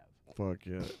shouldn't have. Fuck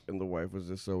yeah. And the wife was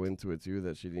just so into it, too,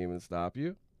 that she didn't even stop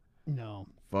you? No.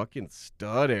 Fucking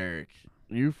stud, Eric.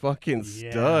 You fucking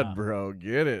stud, bro.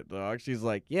 Get it, dog. She's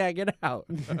like, yeah, get out.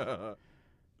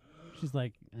 She's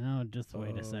like, no, just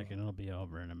wait a second. It'll be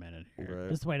over in a minute. Here. Right.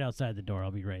 Just wait outside the door.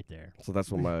 I'll be right there. So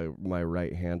that's when my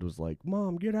right hand was like,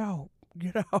 Mom, get out.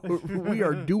 Get out. We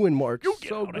are doing Mark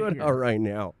so good right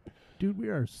now. Dude, we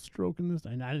are stroking this.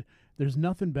 And there's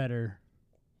nothing better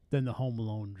than the Home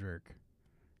Alone jerk.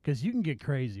 Because you can get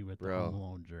crazy with the Home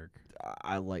Alone jerk.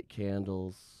 I light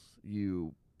candles.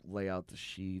 You lay out the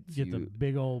sheets. Get the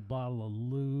big old bottle of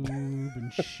lube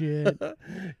and shit.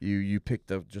 You pick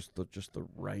just the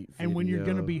right video. And when you're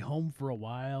gonna be home for a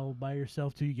while by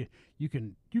yourself too, you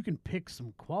can pick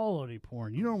some quality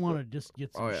porn. You don't want to just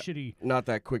get some shitty. Not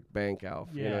that quick bank Alf.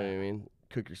 Yeah. You know what I mean?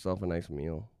 Cook yourself a nice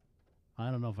meal. I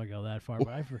don't know if I go that far,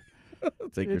 but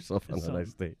Take yourself on a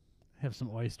nice date. Have some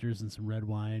oysters and some red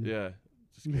wine. Yeah.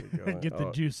 Just get it going. Get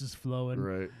the juices flowing.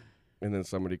 Right. And then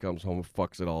somebody comes home and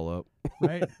fucks it all up.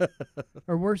 Right?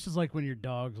 Or worse is like when your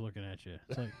dog's looking at you.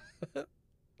 It's like,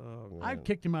 oh, man. I've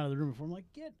kicked him out of the room before. I'm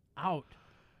like, get out.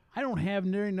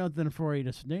 There ain't nothing for you.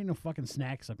 There ain't no fucking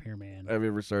snacks up here, man. Have you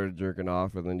ever started jerking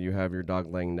off and then you have your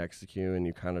dog laying next to you and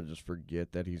you kind of just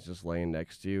forget that he's just laying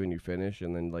next to you and you finish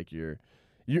and then like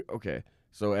okay.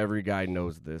 So every guy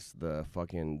knows this, the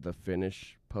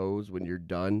finish pose when you're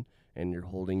done and you're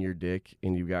holding your dick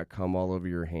and you've got cum all over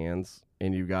your hands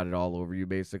and you got it all over you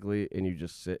basically and you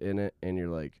just sit in it and you're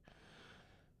like,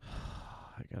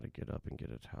 I gotta get up and get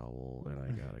a towel and I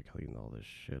gotta clean all this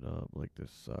shit up. Like,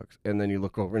 this sucks. And then you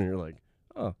look over and you're like,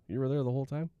 oh, you were there the whole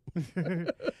time?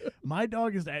 My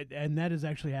dog is, and that has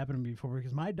actually happened to me before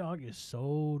because my dog is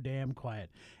so damn quiet.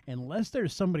 Unless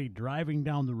there's somebody driving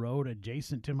down the road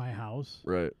adjacent to my house,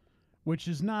 Right. which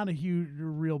is not a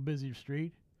real busy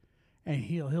street, and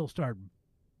he'll start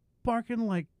barking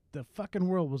like the fucking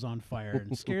world was on fire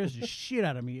and scares the shit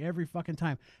out of me every fucking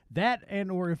time. That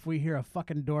or if we hear a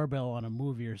fucking doorbell on a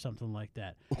movie or something like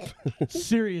that.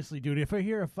 Seriously, dude, if I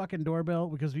hear a fucking doorbell,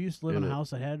 because we used to live in a house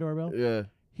that had a doorbell, Yeah.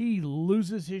 he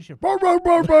loses his shit. Burr, burr,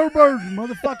 burr, burr, burr.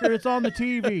 Motherfucker, it's on the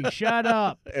TV. Shut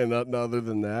up. And nothing other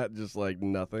than that, just like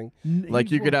nothing.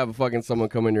 Like you could have a fucking someone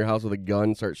come in your house with a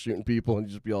gun, start shooting people, and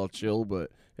just be all chill.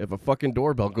 But if a fucking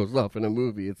doorbell goes off in a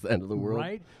movie, it's the end of the world.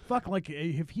 Right? Fuck, like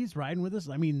if he's riding with us,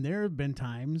 I mean, there have been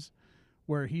times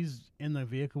where he's in the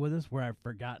vehicle with us where I've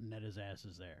forgotten that his ass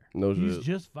is there. No he's shit.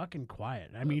 just fucking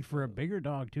quiet. I mean, for a bigger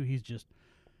dog too,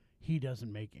 he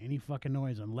doesn't make any fucking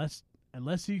noise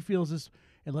unless he feels this.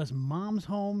 Unless mom's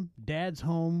home, dad's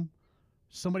home,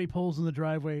 somebody pulls in the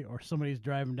driveway, or somebody's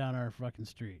driving down our fucking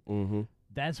street. Mm-hmm.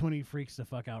 That's when he freaks the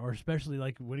fuck out. Or especially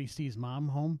like when he sees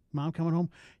mom coming home,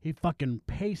 he fucking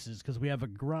paces because we have a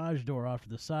garage door off to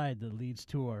the side that leads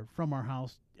from our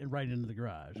house and right into the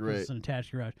garage. 'Cause Right. It's an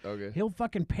attached garage. Okay. He'll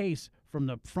fucking pace from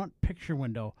the front picture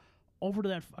window over to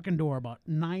that fucking door about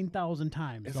 9,000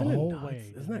 times Isn't the it whole nuts?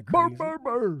 way. Isn't that Burr, crazy? burr,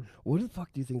 burr. What the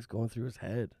fuck do you think's going through his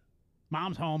head?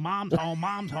 Mom's home, mom's home,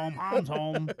 mom's home, mom's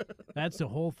home. That's the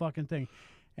whole fucking thing.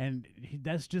 And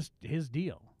that's just his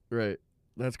deal. Right.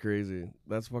 That's crazy.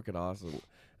 That's fucking awesome.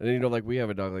 And then, like, we have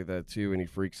a dog like that, too, and he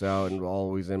freaks out and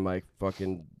always in my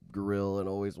fucking grill and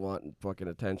always wanting fucking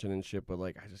attention and shit, but,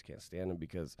 like, I just can't stand him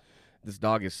because this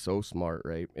dog is so smart,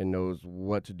 right, and knows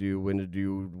what to do, when to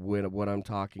do, what I'm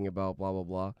talking about, blah, blah,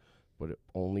 blah. But it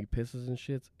only pisses and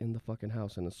shits in the fucking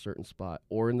house in a certain spot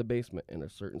or in the basement in a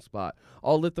certain spot.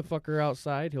 I'll let the fucker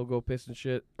outside. He'll go piss and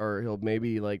shit, or he'll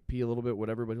maybe like pee a little bit,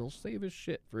 whatever, but he'll save his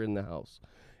shit for in the house.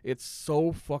 It's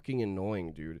so fucking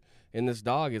annoying, dude. And this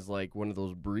dog is like one of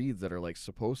those breeds that are like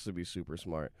supposed to be super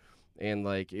smart. And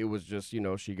like it was just,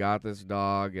 she got this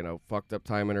dog in a fucked up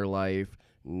time in her life,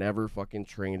 never fucking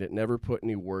trained it, never put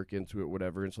any work into it,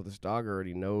 whatever. And so this dog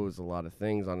already knows a lot of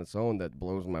things on its own that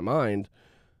blows my mind.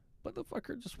 But the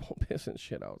fucker just won't piss and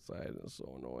shit outside. It's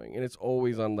so annoying. And it's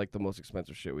always on, like, the most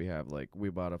expensive shit we have. Like,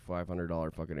 we bought a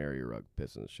 $500 fucking area rug.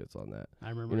 Pissing and shit's on that. I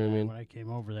remember You know what I mean? when I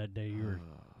came over that day, you were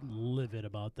livid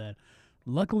about that.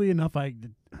 Luckily enough,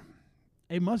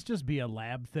 it must just be a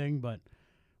lab thing, but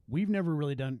we've never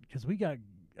really done, because we got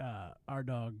our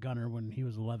dog Gunner when he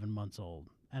was 11 months old.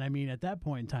 And, I mean, at that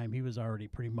point in time, he was already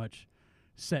pretty much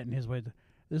set in his way. This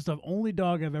is the only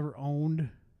dog I've ever owned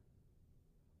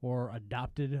or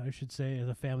adopted, I should say, as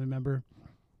a family member,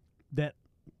 that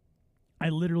I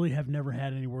literally have never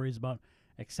had any worries about,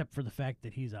 except for the fact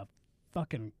that he's a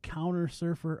fucking counter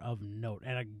surfer of note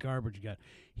and a garbage gut.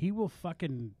 He will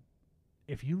fucking,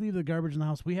 if you leave the garbage in the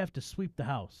house, we have to sweep the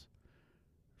house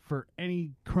for any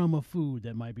crumb of food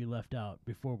that might be left out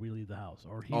before we leave the house.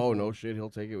 Or no shit, he'll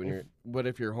take it when you're. But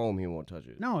if you're home, he won't touch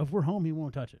it. No, if we're home, he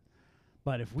won't touch it.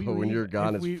 But when you're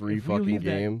gone, it's free fucking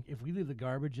game. If we leave the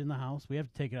garbage in the house, we have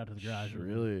to take it out to the garage.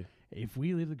 Really? If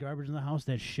we leave the garbage in the house,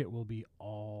 that shit will be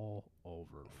all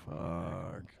over.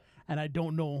 Fuck. And I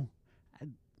don't know.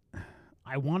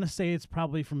 I want to say it's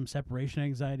probably from separation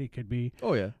anxiety. Could be.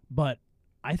 Oh, yeah. But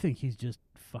I think he's just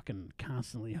fucking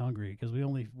constantly hungry because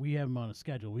we have him on a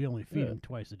schedule. We only feed him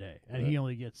twice a day, and he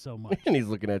only gets so much. And he's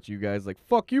looking at you guys like,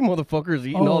 fuck you motherfuckers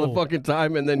eating all the fucking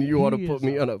time, and then you want to put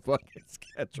me on a fucking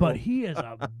schedule. But he is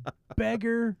a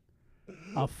beggar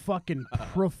A fucking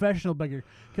professional beggar.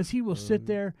 Because he will sit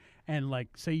there and, like,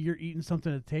 say you're eating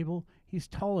something at the table. He's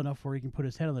tall enough where he can put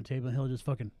his head on the table and he'll just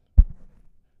fucking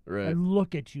Right. and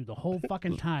look at you the whole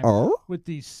fucking time Oh? with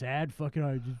these sad fucking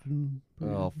eyes.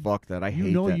 Oh, fuck that. I You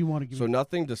hate know that. you want to give So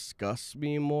nothing disgusts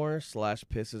me more /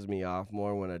 pisses me off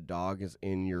more when a dog is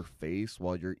in your face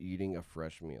while you're eating a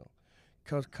fresh meal.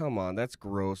 Cause come on, that's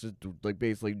gross. It's like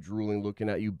basically drooling, looking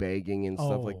at you, begging and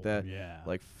stuff like that. Yeah.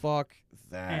 Like fuck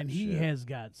that. And he shit. has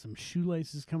got some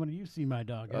shoelaces coming. You see my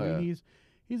dog. I Oh, mean, yeah.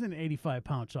 he's an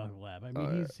 85-pound chocolate lab. I mean,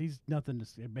 Oh, yeah. he's nothing to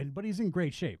say, but he's in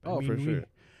great shape. I Oh, mean, for sure.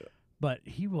 But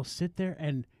he will sit there,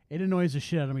 and it annoys the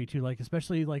shit out of me too. Like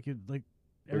especially like When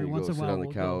every you once go in a sit while on the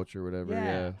we'll couch or whatever.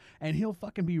 Yeah. and he'll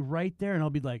fucking be right there, and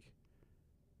I'll be like,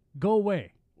 "Go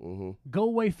away, Mm-hmm. go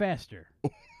away faster."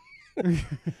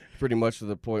 Pretty much to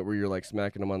the point where you're like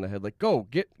smacking him on the head, like go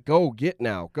get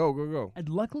now, go. And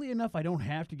luckily enough, I don't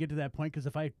have to get to that point because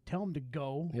if I tell him to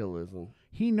go, He'll listen.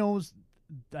 he knows.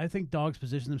 I think dogs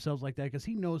position themselves like that because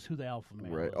he knows who the alpha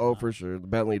male Right. is. Oh, now. for sure.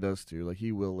 Bentley does too. Like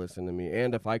he will listen to me.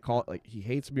 And if I call, like he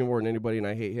hates me more than anybody, and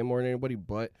I hate him more than anybody.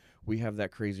 But we have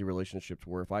that crazy relationship to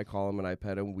where if I call him and I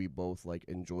pet him, we both like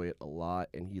enjoy it a lot,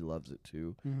 and he loves it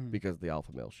too Mhm. because the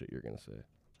alpha male shit you're gonna say.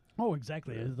 Oh,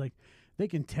 exactly. Yeah. It's like they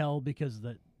can tell because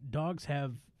the dogs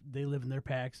they live in their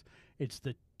packs. It's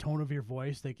the tone of your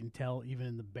voice. They can tell even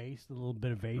in the bass, the little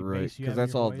bit of Right. bass you have Because in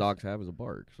that's your all voice. dogs have is a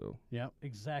bark. So. Yeah,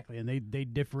 exactly. And they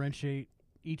differentiate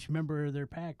each member of their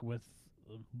pack with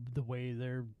the way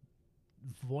their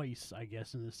voice, I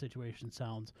guess, in this situation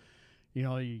sounds. You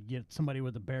know, you get somebody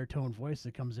with a baritone voice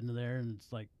that comes into there, and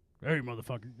it's like, "Hey,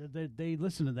 motherfucker!" They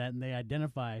listen to that and they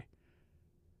identify.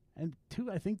 And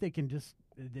two, I think they can just.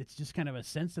 It's just kind of a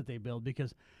sense that they build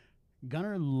because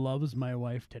Gunner loves my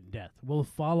wife to death. Will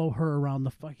follow her around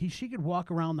the fuck. She could walk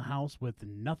around the house with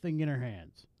nothing in her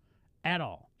hands, at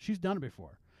all. She's done it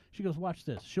before. She goes, "Watch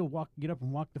this." She'll get up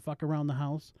and walk the fuck around the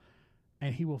house,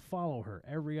 and he will follow her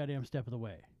every goddamn step of the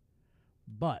way.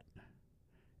 But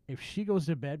if she goes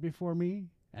to bed before me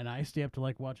and I stay up to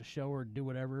like watch a show or do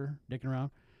whatever, dicking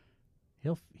around,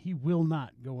 he will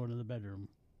not go into the bedroom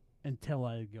until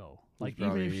I go. Like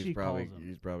even if she calls him.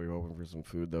 He's probably hoping for some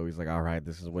food though. He's like, all right,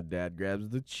 this is when Dad grabs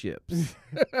the chips.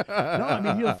 No, I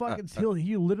mean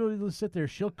he'll literally just sit there.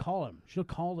 She'll call him. She'll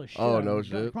call the shit. Oh, out of no him.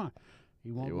 shit? Come on.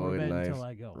 He won't He go to won't, bed nice. until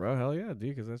I go. Bro, hell yeah, dude,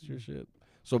 because that's your shit.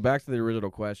 So back to the original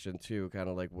question too, kind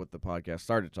of like what the podcast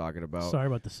started talking about. Sorry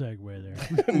about the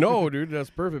segue there. No, dude,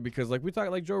 that's perfect because like we talked,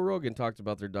 like Joe Rogan talked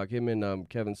about their dog, him and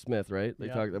Kevin Smith, right? They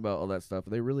Yeah. talked about all that stuff.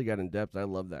 They really got in depth. I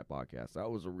love that podcast. That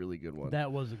was a really good one.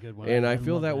 That was a good one. And I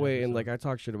feel love that way, and episode. like I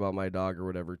talk shit about my dog or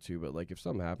whatever too, but like if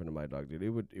something happened to my dog, dude,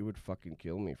 it would fucking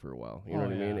kill me for a while. You know Oh,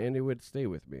 what I mean? yeah. And it would stay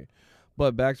with me.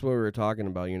 But back to what we were talking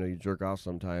about, you know, you jerk off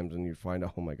sometimes and you find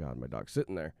out, oh my god, my dog's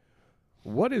sitting there.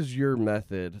 What is your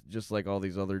method, just like all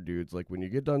these other dudes, like when you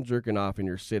get done jerking off and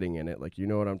you're sitting in it, like you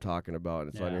know what I'm talking about, and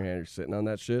it's on Yeah. your hand, you're sitting on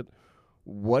that shit.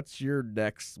 What's your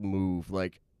next move?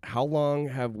 Like how long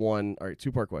have all right,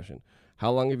 2-part question.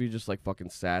 How long have you just like fucking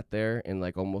sat there and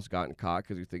like almost gotten caught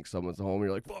because you think someone's home?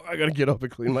 You're like, fuck, I gotta get up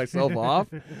and clean myself off,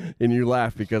 and you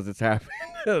laugh because it's happened.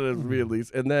 That's me at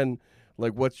least. And then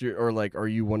like, are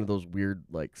you one of those weird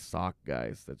like sock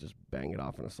guys that just bang it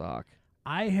off in a sock?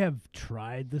 I have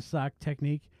tried the sock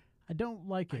technique. I don't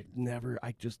like it.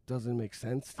 I just doesn't make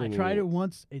sense to I me. tried it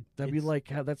once. That'd be it's- like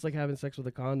that's like having sex with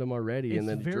a condom already, and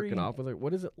It's then jerking very- off with it.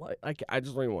 What is it like? I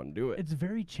just don't even want to do it. It's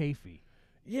very chafy.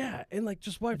 Yeah, and like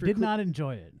just why? I did not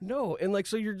enjoy it. No, and like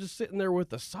so you're just sitting there with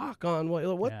the sock on. What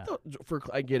Yeah.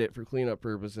 I get it for cleanup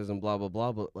purposes and blah blah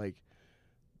blah, but like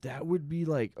that would be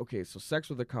like okay. So sex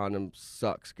with a condom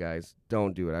sucks, guys.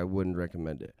 Don't do it. I wouldn't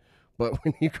recommend it. But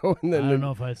when you go and then I don't know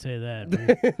if I'd say that.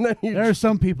 and then you There are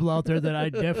some people out there that I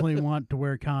definitely want to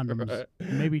wear condoms. Right.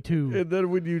 Maybe two. And then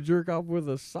when you jerk off with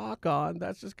a sock on,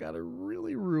 that's just gotta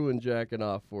really ruin jacking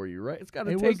off for you, right? It's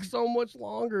gotta It take was- so much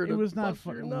longer It to was not bust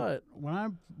your fun. nut.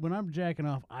 When I'm jacking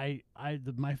off,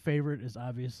 my favorite is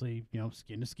obviously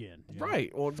skin to skin.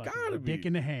 Right. Well, it's Fucking gotta be. dick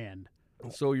in the hand.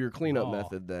 So your cleanup Raw.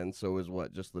 method then, so is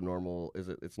what? Just the normal? Is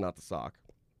it? It's not the sock,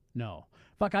 No,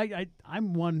 fuck.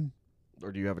 I'm one.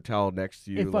 or do you have a towel next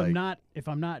to you? If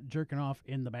I'm not jerking off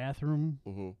in the bathroom,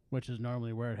 Mhm. which is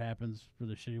normally where it happens for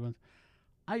the shitty ones,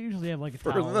 I usually have like a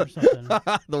For towel or something.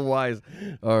 the wise.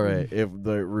 All right.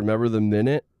 Remember the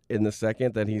minute in the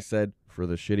second that he said for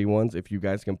the shitty ones. If you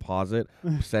guys can pause it,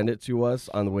 send it to us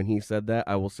on when he said that.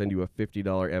 I will send you a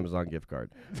 $50 Amazon gift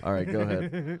card. All right, go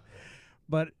ahead.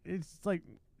 But it's like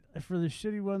for the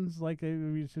shitty ones, like we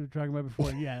were talking about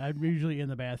before. Yeah, I'm usually in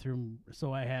the bathroom,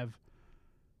 so I have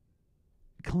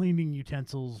cleaning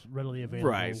utensils readily available.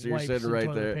 Right, so you're wipes sitting and right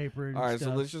toilet there. Paper and All right,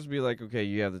 stuff. so let's just be like, okay,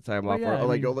 you have the time Well, off, yeah, or I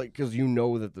like, mean- because you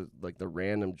know that the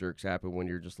random jerks happen when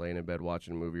you're just laying in bed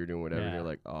watching a movie or doing whatever. And Yeah. you're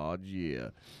like, oh yeah,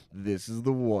 this is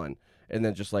the one. And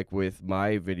then just like with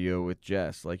my video with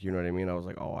Jess, like, you know what I mean? I was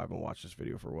like, oh, I haven't watched this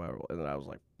video for a while, and then I was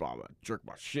like, oh, I'm gonna jerk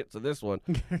my shit to this one,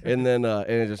 and then and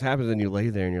it just happens, and you lay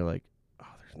there and you're like, oh,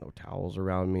 there's no towels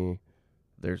around me,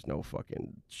 there's no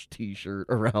fucking t-shirt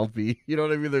around me, you know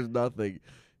what I mean? There's nothing.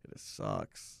 It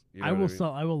sucks. You know I what will.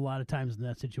 mean? I will a lot of times in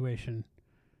that situation.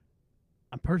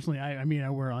 I'm personally. I mean, I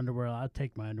wear underwear. I'll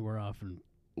take my underwear off and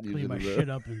You clean my did that. shit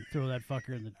up and throw that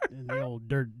fucker in the old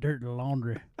dirt in the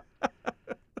laundry.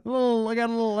 I got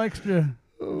a little extra.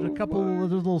 There's a couple.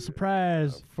 There's a little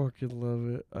surprise. I fucking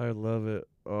love it. I love it.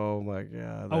 Oh my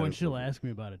god. Oh, that and is she'll so- ask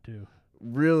me about it too.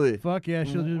 Really? Fuck yeah,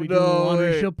 she'll just be No doing the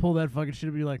laundry. way. She'll pull that fucking shit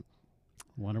and be like,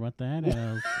 "Wonder what that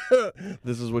is."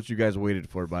 This is what you guys waited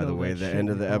for, by the Throw way. that The shit end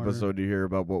in of the the corner. episode to hear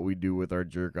about what we do with our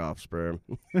jerk off sperm.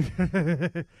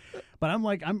 But I'm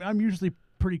like, I'm usually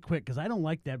pretty quick because I don't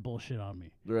like that bullshit on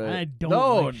me. Right. I don't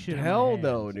No, like shit on hell my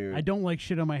no, hands. dude. I don't like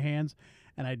shit on my hands,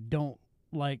 and I don't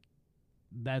like.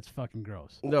 That's fucking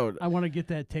gross. No. I want to get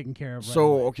that taken care of. Right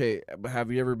So away. okay, but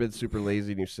have you ever been super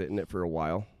lazy and you sit in it for a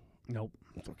while? Nope,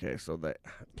 It's okay. So that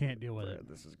can't deal with it.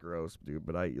 this is gross, dude.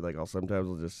 But I'll sometimes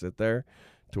I'll just sit there,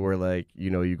 to where like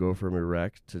you go from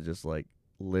erect to just like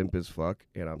limp as fuck,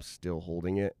 and I'm still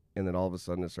holding it, and then all of a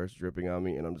sudden it starts dripping on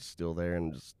me, and I'm just still there, and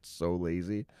I'm just so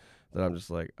lazy that I'm just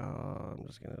like, oh, I'm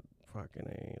just gonna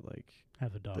fucking like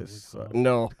Have the dog. this. lick off.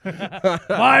 No,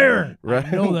 Fire! Right?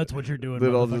 I know that's what you're doing.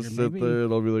 Then I'll motherfucker. just sit Maybe- there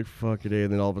and I'll be like, fucking A.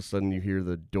 And then all of a sudden you hear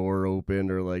the door open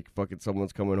or like fucking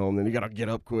someone's coming home. Then you got to get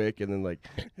up quick. And then like,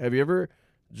 have you ever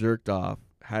jerked off,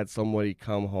 had somebody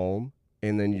come home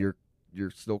and then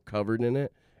you're still covered in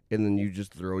it? And then you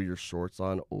just throw your shorts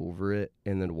on over it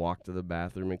and then walk to the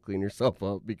bathroom and clean yourself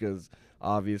up because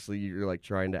obviously you're like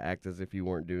trying to act as if you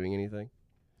weren't doing anything?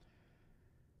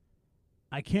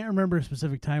 I can't remember a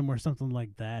specific time where something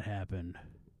like that happened,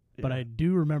 but I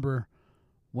do remember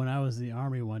when I was in the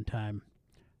Army one time,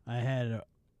 I had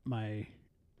my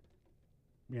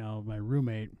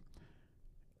roommate.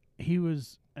 He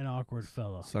was an awkward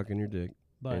fellow, Sucking your dick.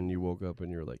 but And you woke up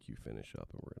and you're like, you finish up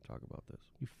and we're going to talk about this.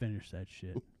 you finished that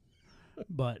shit.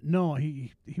 But no,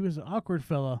 he was an awkward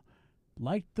fella,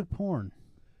 liked the porn,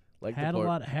 Like had the a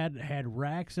part- lot, had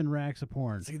racks and racks of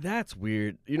porn. See, that's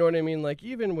weird. You know what I mean? Like,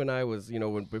 even when I was,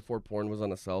 before porn was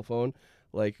on a cell phone,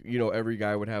 like, every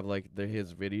guy would have, like,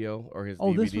 his video or his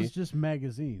Oh, DVD. this was just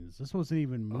magazines. This wasn't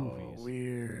even movies. Oh,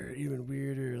 weird. Even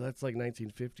weirder. That's like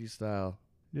 1950s style.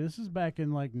 This is back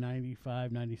in like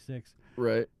 95, 96.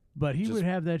 Right. But he Just would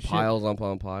have that shit. Piles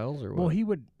upon piles or what? Well, he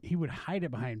would hide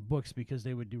it behind books because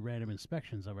they would do random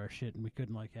inspections of our shit, and we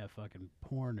couldn't like have fucking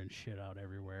porn and shit out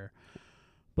everywhere.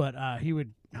 But he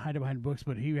would hide it behind books.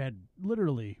 But he had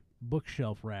literally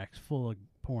bookshelf racks full of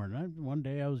porn. One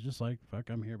day I was just like, "Fuck,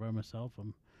 I'm here by myself.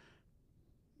 I'm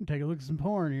gonna take a look at some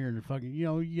porn here." And fucking,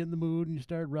 you get in the mood and you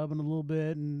start rubbing a little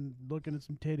bit and looking at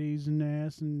some titties and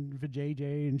ass and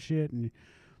vajayjay and shit, and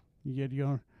you get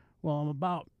going. Well, I'm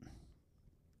about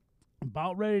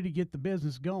ready to get the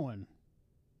business going.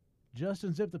 Just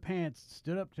unzipped the pants,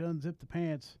 stood up to unzip the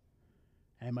pants,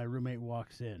 and my roommate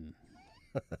walks in.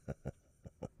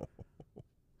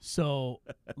 So,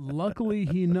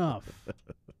 luckily enough,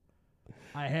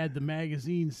 I had the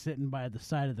magazine sitting by the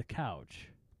side of the couch.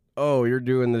 Oh, you're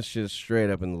doing this shit straight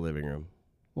up in the living room.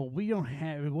 Well,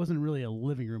 it wasn't really a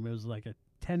living room. It was like a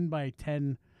 10 by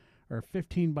 10 or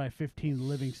 15 by 15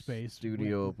 living space.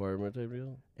 Studio apartment type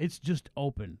deal? It's just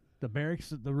open. The barracks,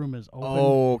 the room is open.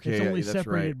 Oh, okay. It's only that's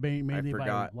separated right. mainly by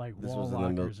forgot like this wall was in the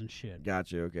middle- lockers and shit.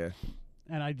 Gotcha, okay.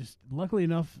 And I just, luckily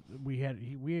enough, we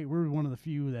were one of the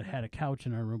few that had a couch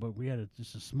in our room, but we had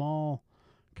just a small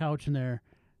couch in there.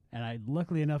 And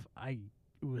luckily enough, it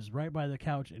was right by the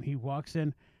couch, and he walks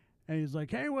in, and he's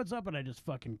like, "Hey, what's up?" And I just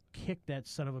fucking kicked that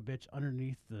son of a bitch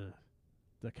underneath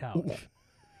the couch,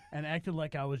 and acted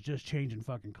like I was just changing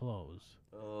fucking clothes.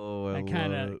 Oh, I I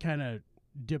kind love of it.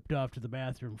 dipped off to the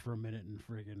bathroom for a minute and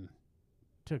friggin'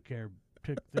 took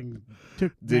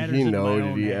Did matters he into know? my Did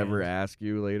own he hands. ever ask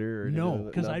you later? Or No, anything?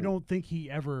 because I Nothing? don't think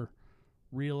he ever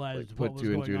realized Like, what put was two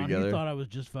and going two on. together? He thought I was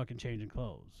just fucking changing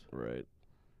clothes. Right.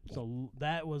 So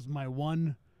that was my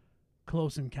one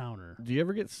close encounter. Do you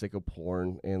ever get sick of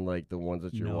porn and like the ones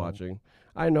that you're No. watching?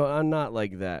 I know I'm not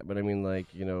like that, but I mean, like,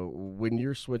 when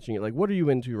you're switching it, like, what are you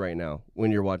into right now when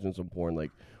you're watching some porn?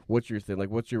 Like, what's your thing? Like,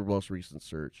 what's your most recent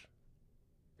search?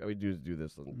 I would do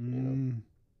this,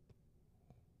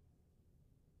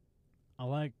 I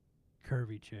like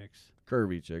curvy chicks.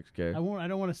 curvy chicks. Okay. I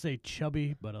don't want to say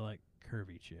chubby, but I like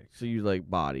curvy chicks. So you like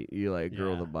body. You like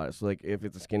girl with Yeah. a body. So like if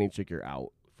it's a skinny chick, you're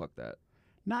out. Fuck that.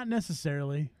 Not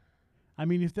necessarily. I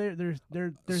mean, if they're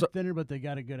So- thinner, but they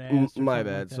got a good ass. Or My something bad. like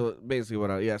that. So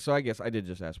basically, so I guess I did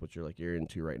just ask what you're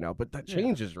into right now, but that Yeah.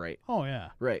 changes, right? Oh yeah.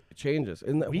 Right, it changes.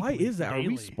 And why Weekly, is that? Are we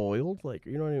daily. spoiled? Like,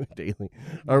 you know what I mean? Daily.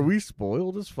 Are we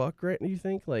spoiled as fuck, right? You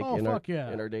think, like, Oh, in fuck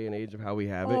yeah. our day and age of how we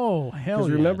have it? Oh hell.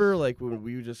 Because remember, yes. like, when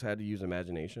we just had to use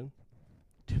imagination.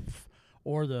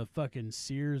 Or the fucking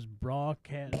Sears bra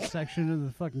section of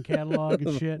the fucking catalog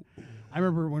and shit. I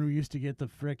remember when we used to get the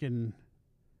frickin'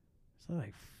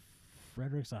 like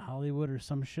Fredericks of Hollywood or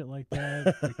some shit like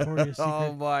that. Victoria's Secret.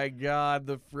 Oh my God,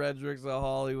 the Fredericks of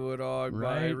Hollywood. Oh, I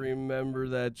Right? remember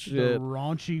that The shit.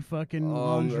 raunchy fucking And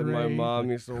lingerie. my mom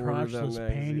with used to order that crotchless magazine.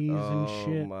 panties and Oh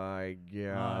shit. my God.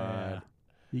 Yeah.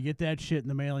 You get that shit in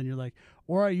the mail and you're like,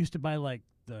 or I used to buy like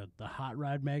the hot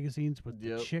rod magazines with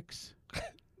Yep. the chicks.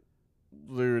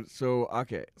 Dude, so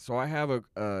I have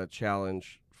a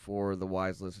challenge for the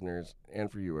wise listeners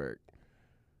and for you, Eric.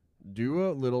 Do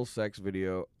a little sex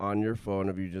video on your phone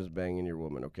of you just banging your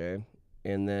woman, okay?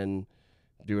 And then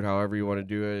do it however you want to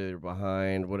do it, or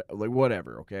behind,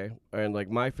 whatever, okay? And like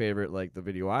my favorite, like the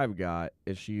video I've got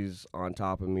is she's on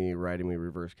top of me riding me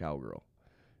reverse cowgirl.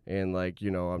 And like,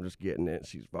 you know, I'm just getting it.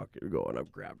 She's fucking going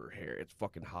up, grab her hair. It's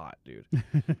fucking hot, dude.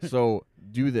 So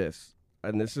do this.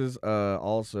 And this is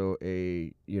also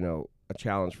a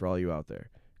challenge for all you out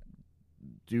there.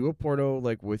 Do a porno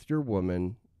like with your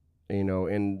woman, you know,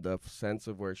 in the sense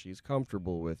of where she's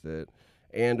comfortable with it,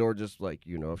 and or just like,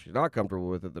 you know, if she's not comfortable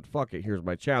with it, then fuck it. Here's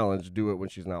my challenge. Do it when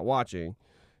she's not watching,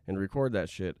 and record that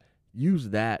shit. Use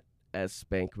that as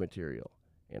spank material,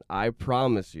 and I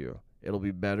promise you, it'll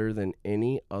be better than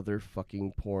any other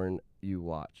fucking porn you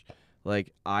watch.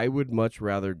 Like, I would much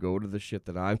rather go to the shit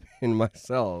that I'm in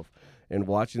myself and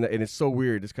watching that. And it's so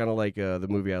weird. It's kind of like the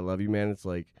movie I Love You, Man. It's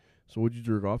like, so what'd you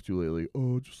jerk off to lately?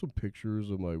 Oh, just some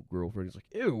pictures of my girlfriend. He's like,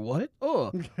 ew, what?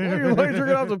 Oh, why are you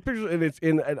jerking off some pictures?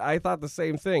 And I thought the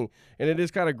same thing. And it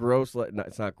is kind of gross. Like, no,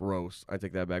 it's not gross. I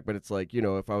take that back. But it's like, you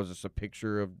know, if I was just a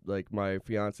picture of like my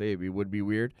fiance, it would be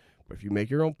weird. But if you make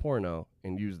your own porno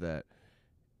and use that,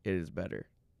 it is better.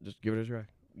 Just give it a try.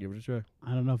 Give it a try.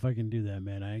 I don't know if I can do that,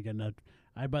 man. I ain't got enough.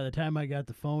 By the time I got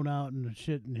the phone out and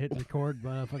shit and hit record,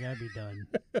 motherfucker, I'd be done.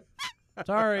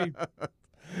 Sorry.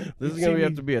 This is You going see to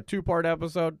have me- to be a 2-part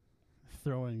episode.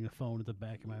 Throwing the phone at the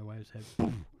back of my wife's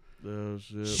head. Oh,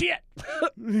 shit.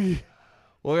 Shit!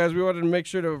 Well, guys, we wanted to make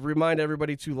sure to remind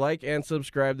everybody to like and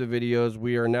subscribe to videos.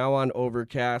 We are now on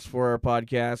Overcast for our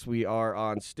podcast. We are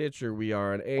on Stitcher. We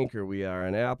are on Anchor. We are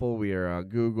on Apple. We are on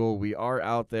Google. We are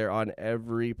out there on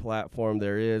every platform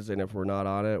there is, and if we're not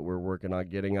on it, we're working on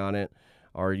getting on it.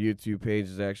 Our YouTube page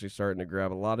is actually starting to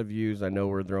grab a lot of views. I know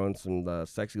we're throwing some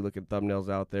sexy-looking thumbnails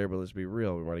out there, but let's be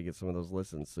real. We want to get some of those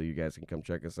listens so you guys can come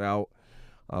check us out.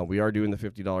 We are doing the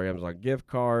 $50 Amazon gift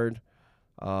card.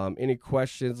 Any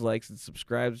questions, likes, and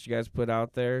subscribes you guys put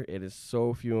out there, it is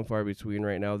so few and far between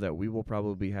right now that we will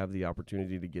probably have the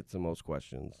opportunity to get to most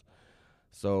questions.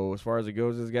 So as far as it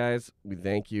goes, guys, we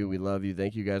thank you. We love you.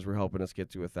 Thank you guys for helping us get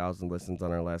to 1,000 listens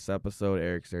on our last episode.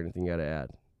 Eric, is there anything you got to add?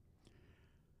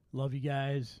 Love you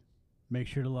guys. Make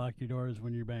sure to lock your doors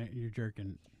when you're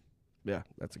jerking. Yeah,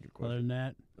 that's a good Other question. than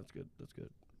that, That's good. That's good.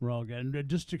 we're all good. And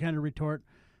just to kind of retort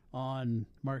on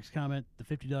Mark's comment, the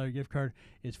 $50 gift card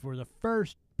is for the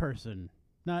first person,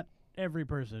 not every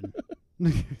person.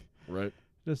 Right?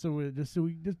 just so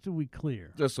we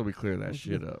clear. Just so we clear that Let's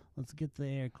shit get- up. Let's get the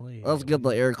air clear. Let's get the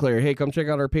air clear. Hey, come check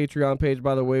out our Patreon page,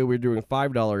 by the way. We're doing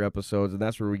 $5 episodes, and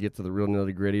that's where we get to the real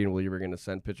nitty-gritty, and we're going to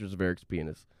send pictures of Eric's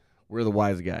penis. We're the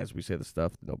wise guys. We say the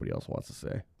stuff that nobody else wants to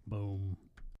say. Boom.